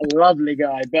like a lovely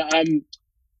guy, but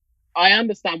I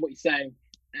understand what you're saying.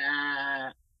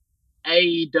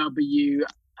 AEW.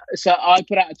 So I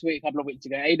put out a tweet a couple of weeks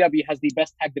ago. AEW has the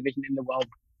best tag division in the world,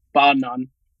 bar none.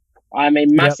 I'm a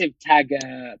massive tag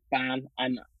fan,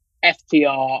 and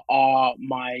FTR are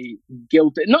my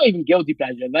not even guilty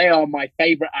pleasure. They are my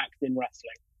favorite act in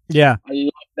wrestling. Yeah. I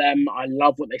love them. I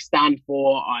love what they stand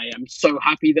for. I am so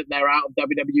happy that they're out of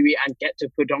WWE and get to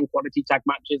put on quality tag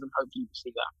matches, and hopefully you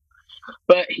see that.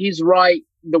 But he's right.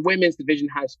 The women's division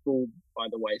has fallen by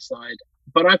the wayside.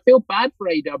 But I feel bad for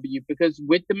AEW because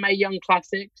with the Mae Young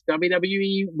Classics,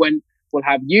 WWE will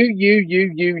have you, and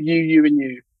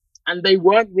you. And they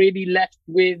weren't really left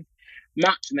with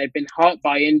much. And they've been hurt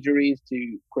by injuries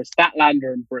to Chris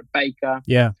Statlander and Britt Baker.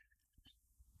 Yeah.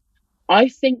 I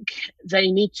think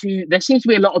they need to... There seems to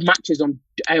be a lot of matches on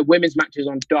women's matches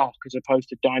on Dark as opposed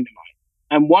to Dynamite.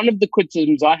 And one of the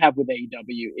criticisms I have with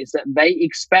AEW is that they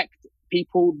expect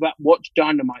people that watch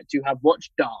Dynamite to have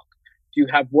watched Dark, to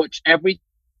have watched every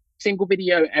single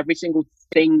video, every single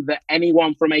thing that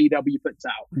anyone from AEW puts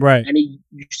out, right? Any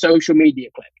social media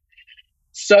clip.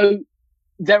 So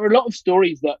there are a lot of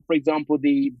stories that, for example,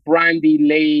 the Brandy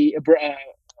Lee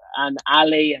and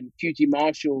Ali and QT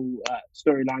Marshall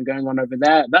storyline going on over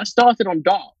there, that started on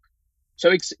Dark.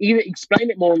 So either explain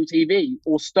it more on TV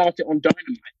or start it on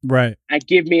Dynamite, right? And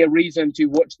give me a reason to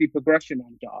watch the progression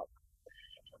on Dark.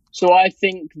 So I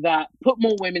think that put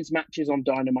more women's matches on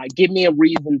Dynamite. Give me a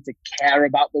reason to care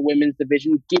about the women's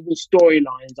division. Give me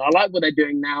storylines. I like what they're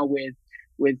doing now with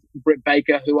Britt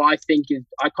Baker, who I think is...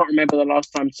 I can't remember the last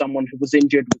time someone who was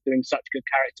injured was doing such good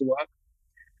character work.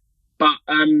 But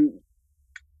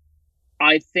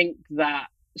I think that...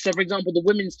 So, for example, the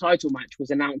women's title match was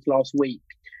announced last week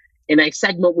in a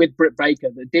segment with Britt Baker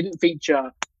that didn't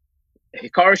feature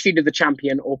Hikaru Shida, the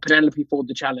champion, or Penelope Ford,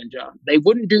 the challenger. They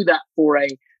wouldn't do that for a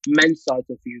men's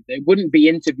title feud. They wouldn't be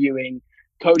interviewing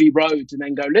Cody Rhodes and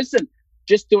then go, listen,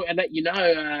 just do it and let you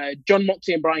know, John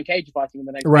Moxley and Brian Cage are fighting in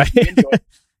the next right. match.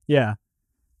 Yeah.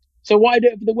 So why do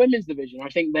it for the women's division? I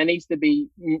think there needs to be,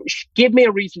 give me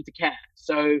a reason to care.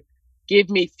 So give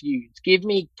me feuds, give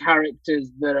me characters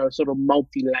that are sort of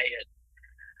multi-layered.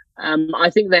 I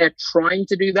think they're trying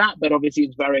to do that, but obviously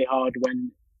it's very hard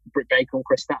when Britt Baker and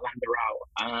Chris Statlander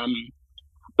are out.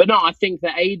 But no, I think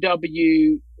that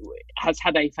AEW has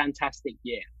had a fantastic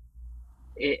year.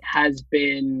 It has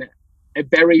been a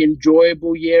very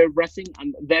enjoyable year of wrestling,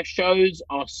 and their shows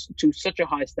are to such a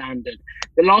high standard.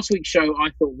 The last week's show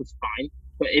I thought was fine,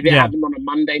 but if it happened on a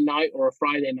Monday night or a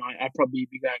Friday night, I'd probably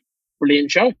be going, brilliant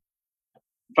show,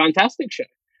 fantastic show.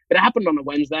 But it happened on a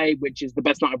Wednesday, which is the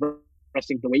best night of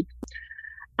wrestling of the week.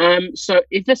 So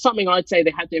if there's something I'd say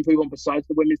they had to improve on besides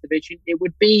the women's division, it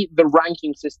would be the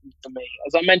ranking system for me.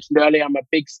 As I mentioned earlier, I'm a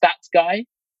big stats guy.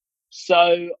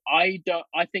 So I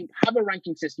think have a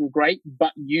ranking system, great,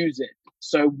 but use it.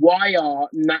 So why are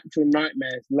Natural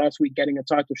Nightmares last week getting a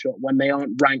title shot when they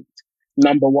aren't ranked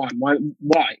number one?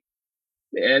 Why?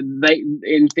 They,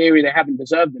 in theory, they haven't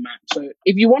deserved the match. So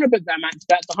if you want to book that match,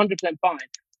 that's 100% fine.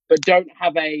 But don't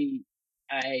have a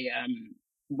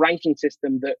ranking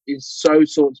system that is so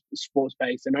sports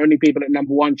based, and only people at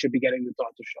number one should be getting the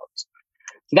title shots.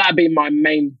 So that'd be my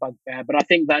main bugbear. But I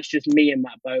think that's just me in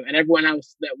that boat, and everyone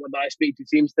else that I speak to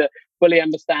seems to fully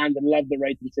understand and love the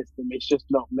rating system. It's just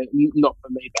not for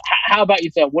me. But how about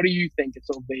yourself? What do you think is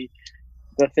sort of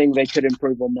the thing they could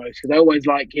improve on most? Because I always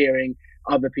like hearing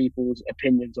other people's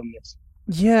opinions on this.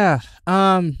 Yeah.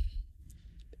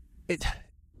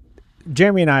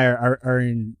 Jeremy and I are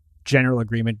in general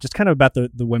agreement, just kind of about the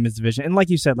women's division. And like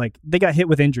you said, like they got hit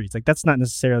with injuries. Like that's not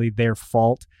necessarily their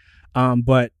fault.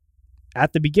 But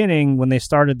at the beginning, when they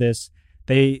started this,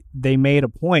 they made a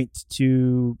point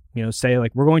to, say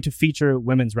like, we're going to feature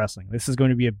women's wrestling. This is going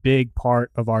to be a big part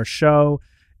of our show.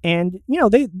 And,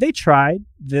 they tried.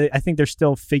 I think they're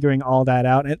still figuring all that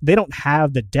out. And they don't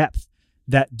have the depth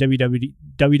that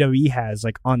WWE has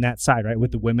like on that side, right?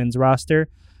 With the women's roster.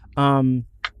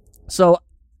 So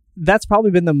that's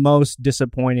probably been the most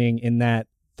disappointing, in that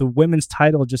the women's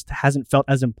title just hasn't felt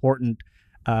as important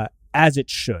as it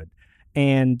should.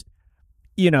 And,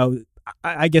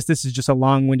 I guess this is just a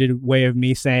long-winded way of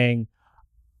me saying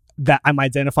that I'm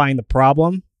identifying the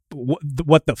problem.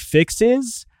 What the fix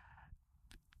is,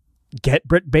 get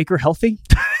Britt Baker healthy.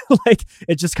 Like,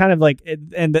 it's just kind of like,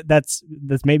 and that's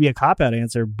maybe a cop-out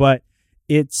answer, but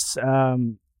it's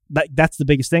that's the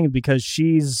biggest thing,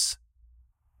 because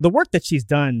the work that she's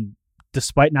done,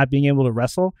 despite not being able to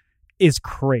wrestle, is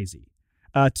crazy.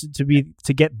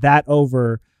 To get that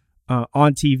over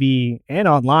on TV and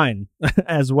online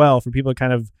as well, for people to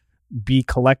kind of be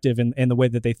collective in the way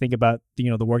that they think about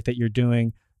the work that you're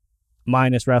doing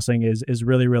minus wrestling is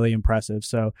really, really impressive.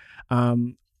 So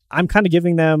I'm kind of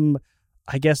giving them,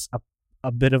 I guess,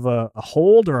 a bit of a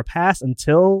hold or a pass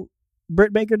until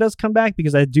Britt Baker does come back,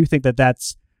 because I do think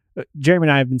that's Jeremy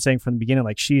and I have been saying from the beginning,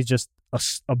 like, she's just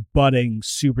a budding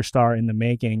superstar in the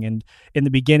making. And in the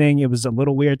beginning, it was a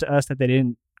little weird to us that they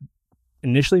didn't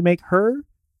initially make her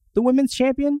the women's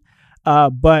champion.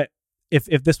 But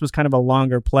if this was kind of a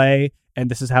longer play and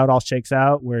this is how it all shakes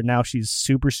out, where now she's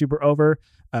super, super over,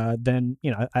 then,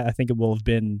 I think it will have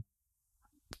been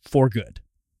for good,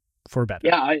 for better.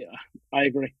 Yeah, I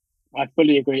agree. I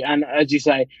fully agree. And as you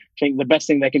say, I think the best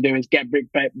thing they can do is get Britt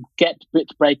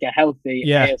Baker healthy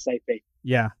ASAP.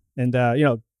 Yeah. And,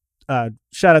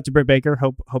 shout out to Britt Baker.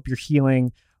 Hope you're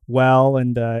healing well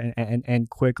and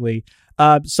quickly.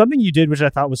 Something you did, which I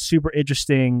thought was super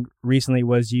interesting recently,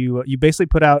 was you basically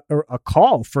put out a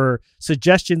call for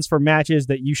suggestions for matches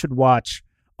that you should watch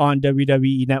on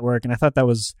WWE Network. And I thought that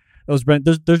was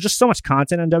there's just so much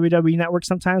content on WWE Network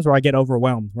sometimes where I get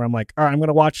overwhelmed, where I'm like, all right, I'm going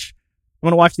to watch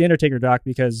the Undertaker doc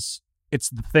because it's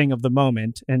the thing of the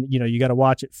moment. And, you got to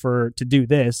watch it to do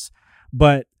this.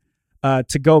 But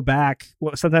to go back,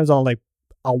 sometimes I'll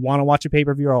want to watch a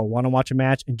pay-per-view, or I'll want to watch a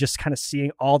match, and just kind of seeing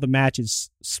all the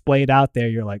matches splayed out there,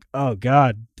 you're like, oh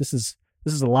God, this is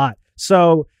a lot.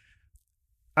 So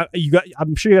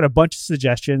I'm sure you got a bunch of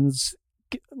suggestions.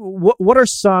 What are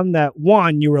some that,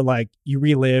 one, you were like, you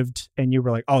relived and you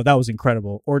were like, oh, that was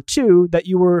incredible, or two, that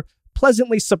you were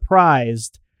pleasantly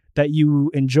surprised that you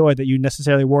enjoyed, that you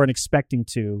necessarily weren't expecting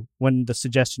to when the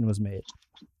suggestion was made?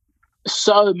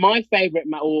 So my favorite,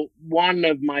 or one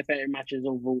of my favorite matches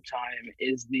of all time,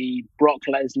 is the Brock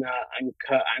Lesnar and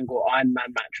Kurt Angle Iron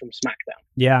Man match from SmackDown.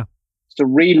 Yeah. So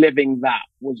reliving that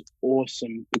was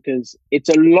awesome, because it's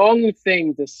a long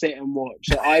thing to sit and watch.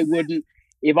 So I wouldn't,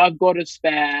 if I've got a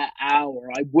spare hour,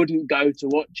 I wouldn't go to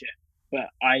watch it. but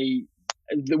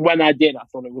when I did, I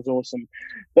thought it was awesome.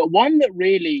 But one that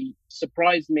really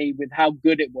surprised me with how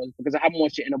good it was, because I haven't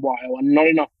watched it in a while and not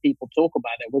enough people talk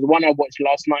about it, was one I watched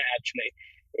last night, actually.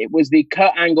 It was the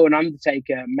Kurt Angle and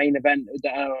Undertaker main event,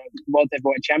 World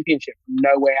Heavyweight Championship from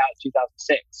No Way Out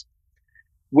 2006,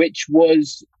 which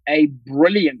was a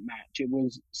brilliant match. It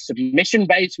was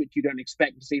submission-based, which you don't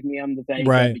expect to see from the Undertaker,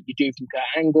 right, but you do from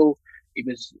Kurt Angle.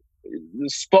 The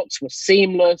spots were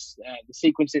seamless. The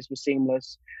sequences were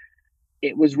seamless.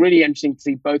 It was really interesting to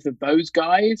see both of those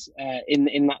guys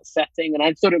in that setting, and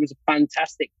I thought it was a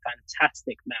fantastic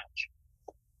match.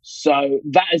 So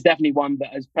that is definitely one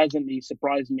that has pleasantly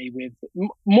surprised me.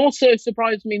 More so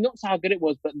surprised me not how good it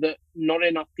was, but that not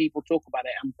enough people talk about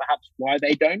it, and perhaps why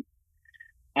they don't.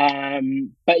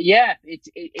 But yeah,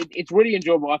 it's really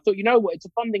enjoyable. I thought, you know what, it's a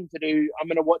fun thing to do. I'm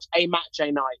going to watch a match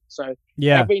a night. So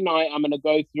every night I'm going to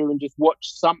go through and just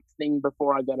watch something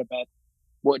before I go to bed.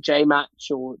 Watch a match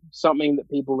or something that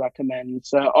people recommend.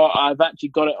 So I've actually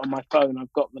got it on my phone.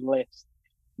 I've got the list.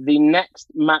 The next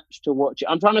match to watch,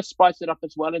 I'm trying to spice it up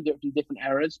as well and do it from different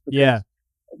eras. Because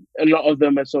a lot of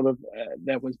them are sort of,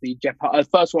 there was the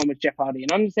first one was Jeff Hardy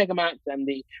and Undertaker match, then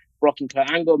the Rock and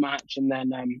Kurt Angle match, and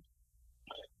then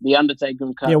the Undertaker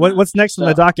and Kurt. Yeah, what's next on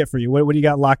the docket for you? What do you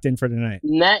got locked in for tonight?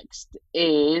 Next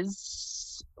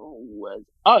is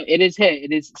it is here.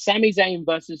 It is Sami Zayn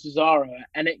versus Cesaro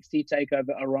at NXT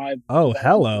Takeover Arrival. Oh,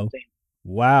 hello!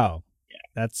 Wow, yeah.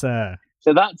 That's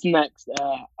So that's next.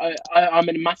 I'm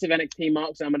in a massive NXT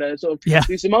mark, so I'm gonna sort of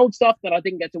do some old stuff that I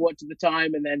didn't get to watch at the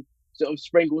time, and then sort of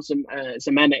sprinkle some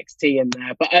NXT in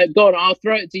there. But go on, I'll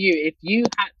throw it to you. If you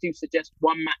had to suggest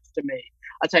one match to me,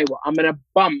 I'll tell you what, I'm gonna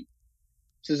bump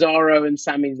Cesaro and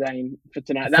Sami Zayn for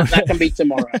tonight. That can be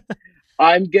tomorrow.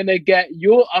 I'm gonna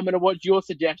watch your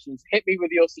suggestions. Hit me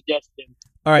with your suggestions.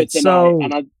 All right, so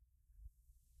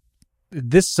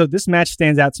this match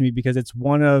stands out to me because it's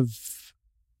one of,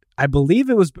 I believe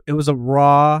it was a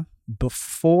Raw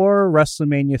before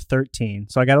WrestleMania 13.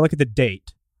 So I got to look at the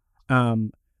date.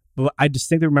 But I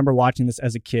distinctly remember watching this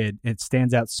as a kid. It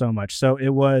stands out so much. So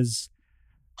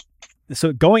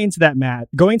going into that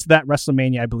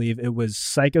WrestleMania, I believe it was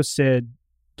Psycho Sid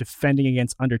defending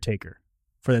against Undertaker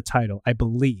for the title, I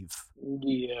believe.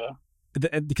 Yeah.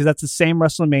 Because that's the same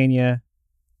WrestleMania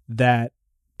that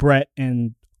Bret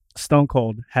and Stone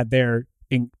Cold had their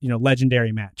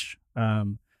legendary match.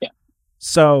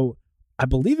 So I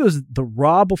believe it was the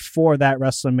Raw before that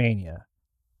WrestleMania.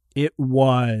 It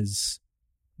was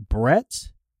Bret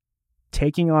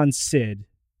taking on Sid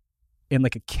in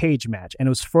like a cage match, and it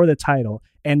was for the title.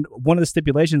 And one of the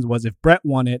stipulations was if Bret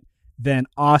won it, then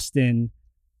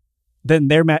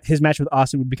his match with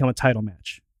Austin would become a title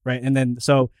match, right? And then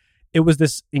so it was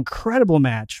this incredible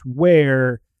match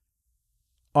where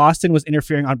Austin was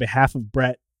interfering on behalf of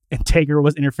Bret and Taker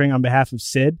was interfering on behalf of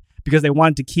Sid because they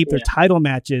wanted to keep their title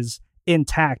matches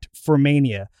intact for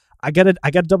Mania. I gotta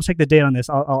double check the date on this.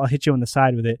 I'll hit you on the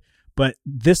side with it. But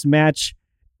this match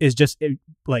is just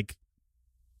like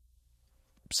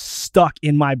stuck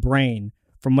in my brain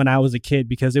from when I was a kid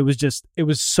because it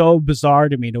was so bizarre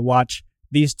to me to watch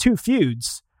these two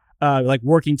feuds like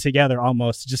working together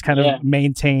almost to just kind of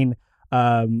maintain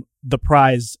the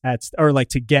prize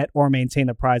to get or maintain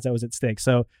the prize that was at stake.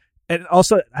 So, and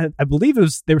also I believe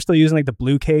they were still using like the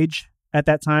blue cage at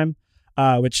that time,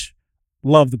 which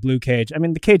love the blue cage. I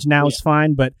mean, the cage now is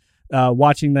fine, but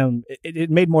watching them, it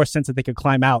made more sense that they could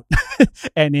climb out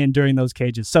and in during those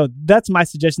cages. So that's my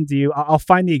suggestion to you. I'll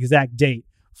find the exact date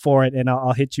for it and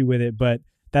I'll hit you with it. But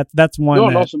that's one.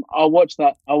 Awesome. I'll watch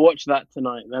that. I'll watch that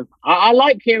tonight. Then I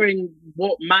like hearing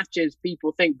what matches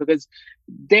people think because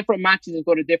different matches have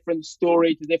got a different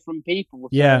story to different people.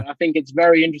 So I think it's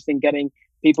very interesting getting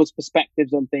people's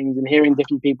perspectives on things and hearing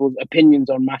different people's opinions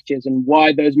on matches and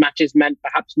why those matches meant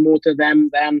perhaps more to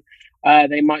them than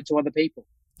they might to other people.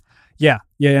 Yeah,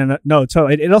 no,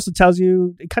 totally. It also tells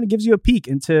you, it kind of gives you a peek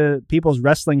into people's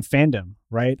wrestling fandom,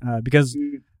 right? Because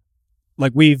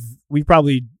like we've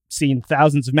probably seen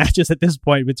thousands of matches at this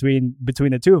point between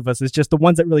the two of us. It's just the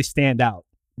ones that really stand out,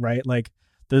 right? Like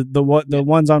the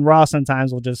ones on Raw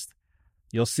sometimes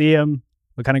you'll see them,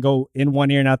 they'll kind of go in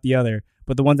one ear and out the other.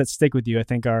 But the ones that stick with you, I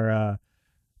think, are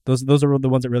those are the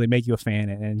ones that really make you a fan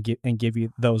and give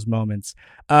you those moments.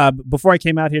 Before I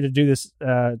came out here to do this,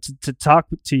 to talk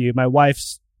to you, my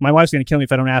wife's going to kill me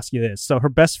if I don't ask you this. So her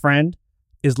best friend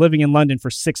is living in London for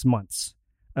 6 months,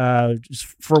 just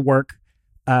for work.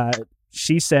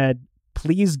 She said,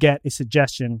 please get a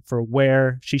suggestion for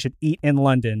where she should eat in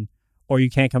London or you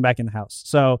can't come back in the house.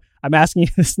 So I'm asking you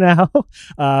this now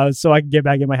so I can get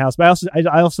back in my house. But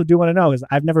I also do want to know, is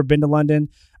I've never been to London.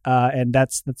 And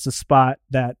that's a spot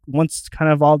that once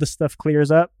kind of all this stuff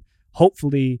clears up,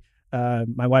 hopefully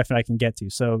my wife and I can get to.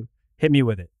 So hit me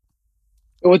with it.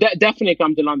 Well, definitely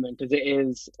come to London because it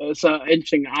is so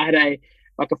interesting. I had a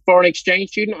foreign exchange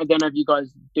student. I don't know if you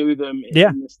guys do them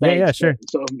in the States.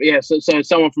 Yeah, sure. So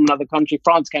someone from another country,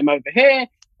 France, came over here,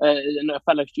 and a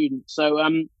fellow student. So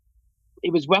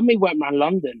it was when we went around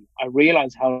London, I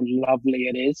realized how lovely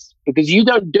it is because you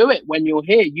don't do it when you're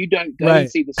here. You don't go and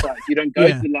see the sights. You don't go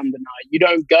to the London Eye. You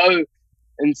don't go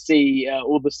and see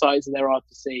all the sights that there are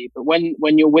to see. But when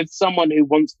you're with someone who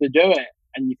wants to do it,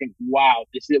 and you think, wow,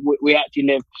 we actually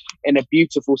live in a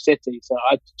beautiful city. So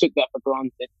I took that for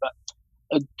granted. But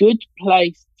a good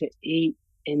place to eat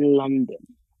in London.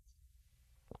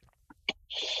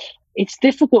 It's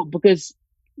difficult because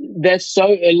there's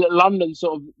London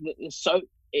sort of so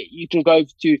you can go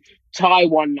to Thai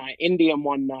one night, Indian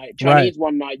one night, Chinese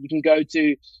one night. You can go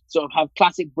to sort of have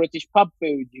classic British pub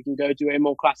food. You can go to a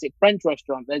more classic French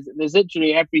restaurant. There's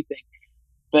literally everything.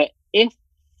 But if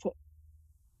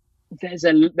I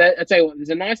tell you what, there's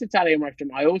a nice Italian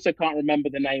restaurant I also can't remember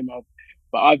the name of,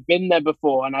 but I've been there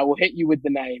before and I will hit you with the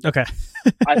name. Okay.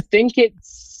 I think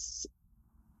it's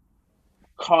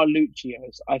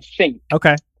Carluccio's, I think.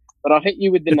 Okay. But I'll hit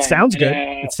you with the name. It sounds good.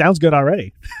 It sounds good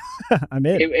already. I'm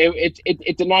in.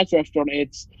 It's a nice restaurant.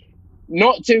 It's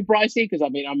not too pricey because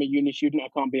I'm a uni student. I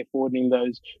can't be affording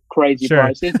those crazy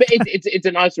prices. But it's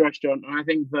a nice restaurant, and I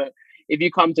think that if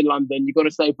you come to London, you've got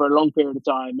to stay for a long period of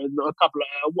time,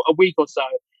 a week or so,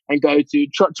 and go to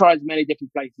try as many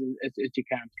different places as you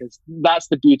can because that's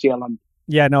the beauty of London.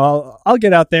 Yeah, no, I'll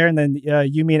get out there, and then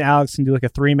you, me, and Alex can do like a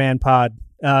 3-man pod,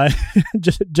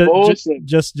 just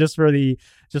for the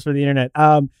internet.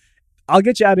 I'll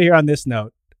get you out of here on this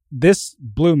note. This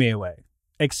blew me away.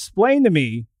 Explain to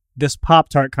me this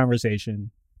Pop-Tart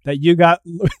conversation that you got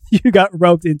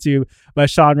roped into by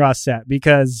Sean Ross Sapp,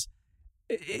 because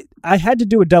I had to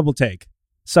do a double take.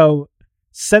 So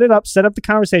set up the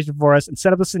conversation for us and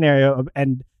set up a scenario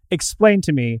and explain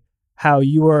to me how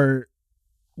you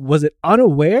was it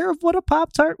unaware of what a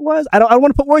Pop-Tart was? I don't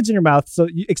want to put words in your mouth, so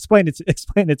you explain it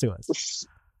to us.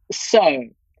 So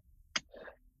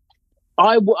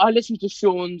I listened to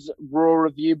Sean's Raw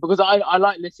review because I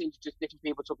like listening to just different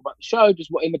people talk about the show, just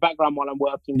in the background while I'm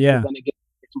working. Yeah. Then it gives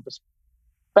a different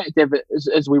perspective,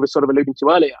 as we were sort of alluding to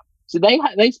earlier. So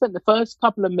they spent the first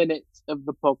couple of minutes of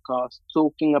the podcast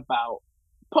talking about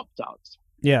Pop-Tarts.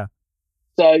 Yeah.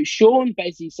 So Sean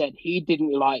basically said he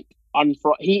didn't like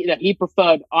he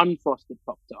preferred unfrosted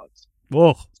Pop-Tarts.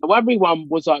 Whoa. So everyone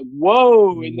was like,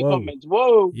 whoa, in the comments.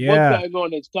 Whoa, yeah. What's going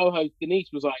on? His co-host Denise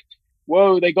was like,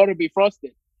 whoa, they got to be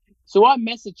frosted. So I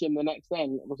messaged him the next day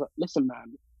and was like, listen,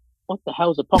 man, what the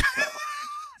hell's a Pop-Tart?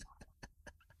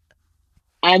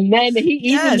 And then he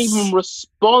didn't even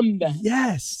respond.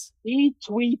 Yes. He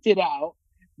tweeted out,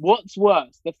 what's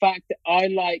worse, the fact that I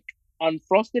like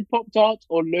unfrosted Pop-Tarts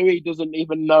or Louis doesn't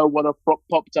even know what a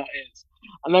Pop-Tart is?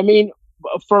 And I mean,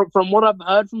 from what I've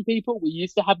heard from people, we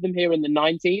used to have them here in the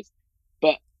 90s,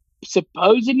 but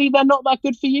supposedly they're not that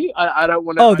good for you. I don't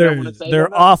want to. Oh,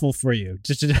 they're awful for you.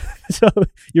 So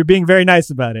you're being very nice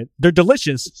about it. They're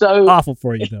delicious. So awful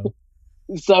for you though.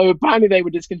 So apparently they were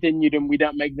discontinued and we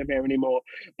don't make them here anymore.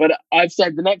 But I've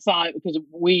said the next time, because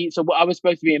I was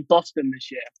supposed to be in Boston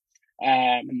this year,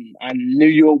 and New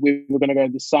York we were going to go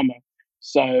this summer.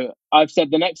 So I've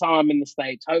said the next time I'm in the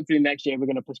States, hopefully next year, we're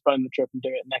going to postpone the trip and do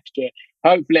it next year.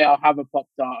 Hopefully I'll have a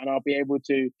Pop-Tart and I'll be able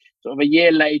to sort of a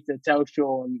year later tell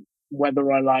Sean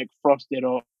whether I like frosted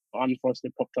or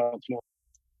unfrosted Pop-Tarts more.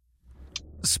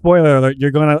 Spoiler alert,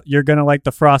 you're gonna like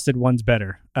the frosted ones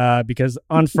better, because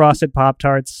unfrosted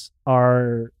Pop-Tarts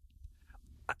are,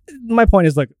 my point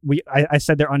is, look, I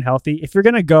said they're unhealthy. If you're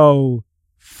gonna go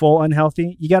full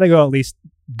unhealthy, you gotta go at least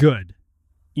good.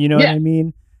 You know what I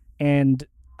mean? And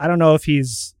I don't know I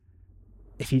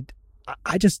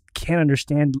just can't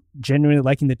understand genuinely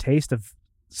liking the taste of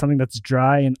something that's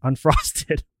dry and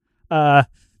unfrosted.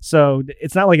 So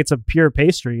it's not like it's a pure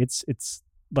pastry. It's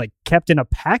like kept in a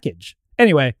package.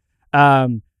 Anyway,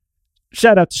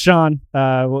 shout out to Sean.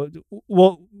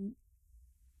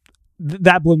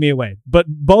 That blew me away. But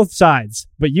both sides.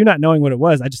 But you not knowing what it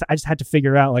was, I just had to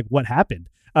figure out like what happened.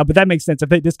 But that makes sense. If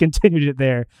they discontinued it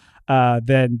there,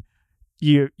 then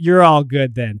you're all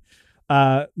good then.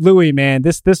 Louis, man,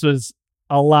 this was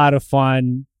a lot of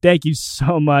fun. Thank you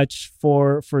so much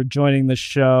for joining the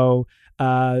show.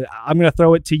 I'm going to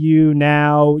throw it to you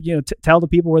now. Tell the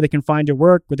people where they can find your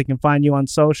work, where they can find you on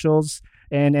socials,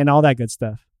 and all that good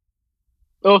stuff.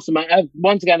 Awesome, man.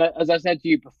 Once again, as I said to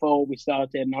you before we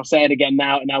started, and I'll say it again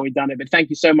now we've done it, but thank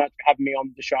you so much for having me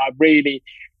on the show. I really,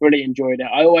 really enjoyed it.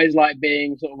 I always like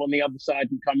being sort of on the other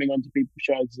side and coming onto people's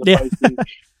shows as opposed to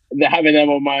having them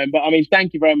on my own. But I mean,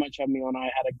 thank you very much for having me on. I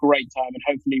had a great time, and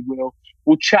hopefully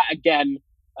we'll chat again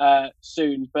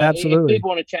soon. But Absolutely. If people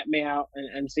want to check me out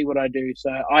and see what I do,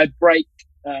 so I break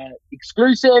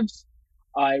exclusives,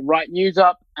 I write news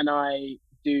up, and I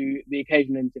do the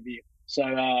occasional interview. So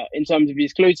in terms of the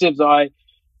exclusives, I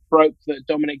broke that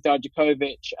Dominik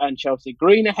Dijakovic and Chelsea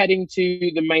Green are heading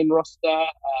to the main roster.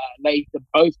 Later,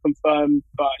 both confirmed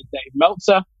by Dave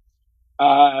Meltzer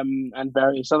and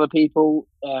various other people.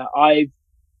 I've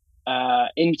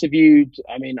interviewed,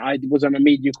 I was on a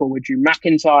media call with Drew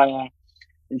McIntyre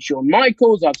and Shawn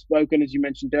Michaels. I've spoken, as you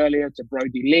mentioned earlier, to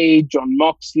Brody Lee, John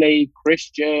Moxley,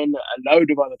 Christian, a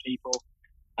load of other people.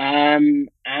 I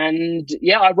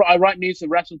write news for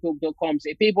WrestleTalk.com. So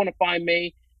if people want to find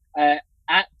me at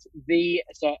the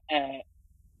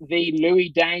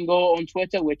Louis Dangoor on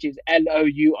Twitter, which is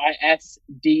LOUISDNGOOR.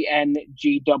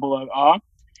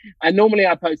 And normally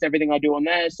I post everything I do on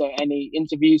there, so any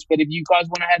interviews. But if you guys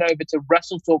want to head over to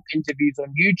WrestleTalk Interviews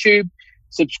on YouTube,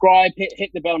 subscribe, hit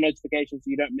the bell notification so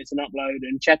you don't miss an upload,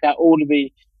 and check out all of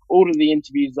the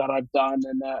interviews that I've done,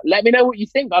 and let me know what you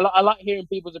think. I like hearing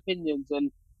people's opinions,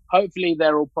 and hopefully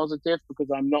they're all positive, because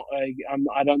I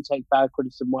don't take bad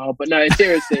criticism well. But no,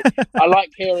 seriously, I like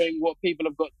hearing what people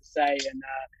have got to say and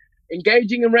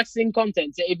engaging in wrestling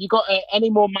content. So if you've got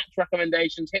any more match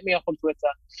recommendations, hit me up on Twitter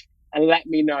and let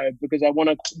me know, because I want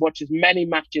to watch as many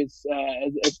matches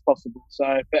as possible.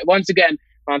 So, but once again,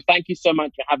 man, thank you so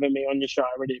much for having me on your show.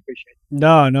 I really appreciate it.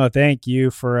 No, thank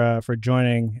you for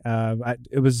joining. I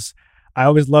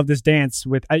always love this dance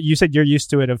with. You said you're used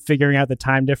to it, of figuring out the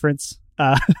time difference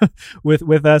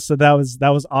with us, so that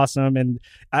was awesome. And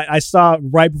I saw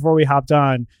right before we hopped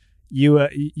on, you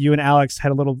and Alex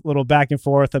had a little back and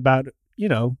forth about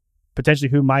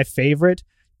potentially who my favorite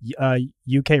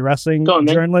UK wrestling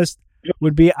journalist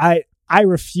would be. I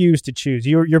refuse to choose.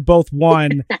 You're both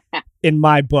one in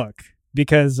my book,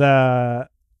 because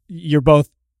you're both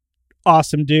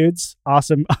awesome dudes,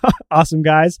 awesome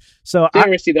guys. So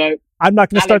seriously though, I'm not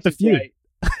going to start the feud. Yeah.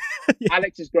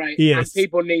 Alex is great, and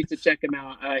people need to check him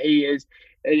out. He is,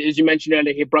 as you mentioned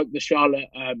earlier, he broke the Charlotte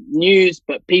news,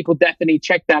 but people definitely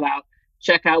check that out.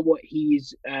 Check out what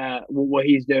he's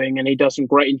doing, and he does some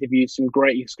great interviews, some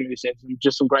great exclusives, and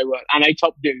just some great work. And a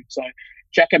top dude, so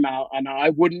check him out. And I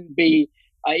wouldn't be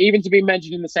even to be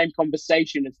mentioned in the same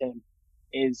conversation as him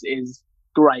is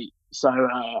great. So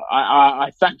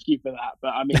I thank you for that. But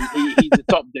I mean, he's a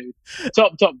top dude,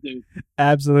 top dude.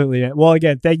 Absolutely. Well,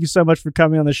 again, thank you so much for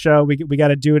coming on the show. We got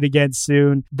to do it again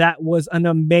soon. That was an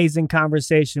amazing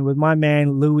conversation with my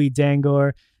man Louis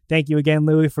Dangoor. Thank you again,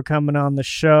 Louis, for coming on the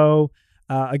show.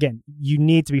 Again, you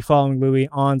need to be following Louis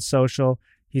on social.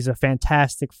 He's a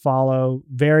fantastic follow,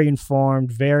 very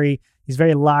informed, he's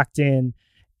very locked in,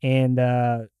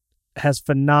 and has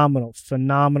phenomenal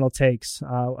takes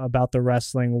about the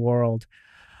wrestling world.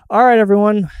 All right,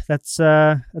 everyone, that's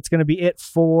going to be it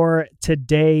for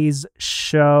today's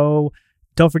show.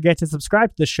 Don't forget to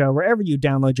subscribe to the show wherever you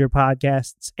download your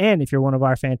podcasts, and if you're one of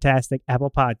our fantastic Apple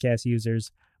Podcast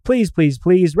users, please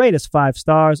rate us 5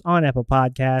 stars on Apple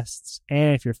Podcasts,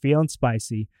 and if you're feeling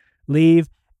spicy, leave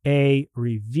a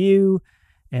review.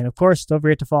 And of course, don't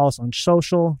forget to follow us on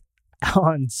social.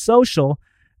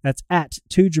 That's at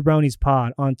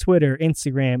 2JabroniesPod on Twitter,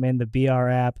 Instagram, and the BR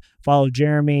app. Follow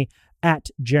Jeremy at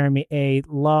Jeremy A.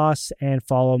 Loss, and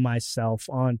follow myself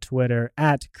on Twitter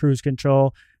at Cruise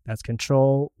Control. That's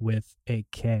control with a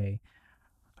K.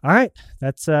 All right,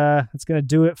 that's going to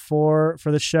do it for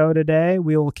the show today.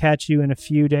 We will catch you in a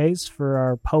few days for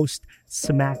our post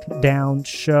SmackDown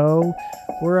show.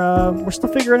 We're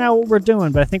still figuring out what we're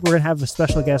doing, but I think we're going to have a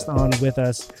special guest on with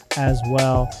us as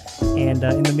well. And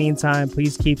in the meantime,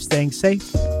 please keep staying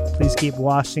safe. Please keep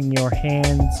washing your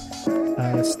hands.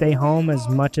 Stay home as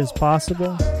much as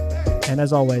possible. And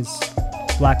as always,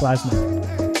 Black Lives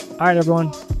Matter. All right,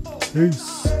 everyone. Peace.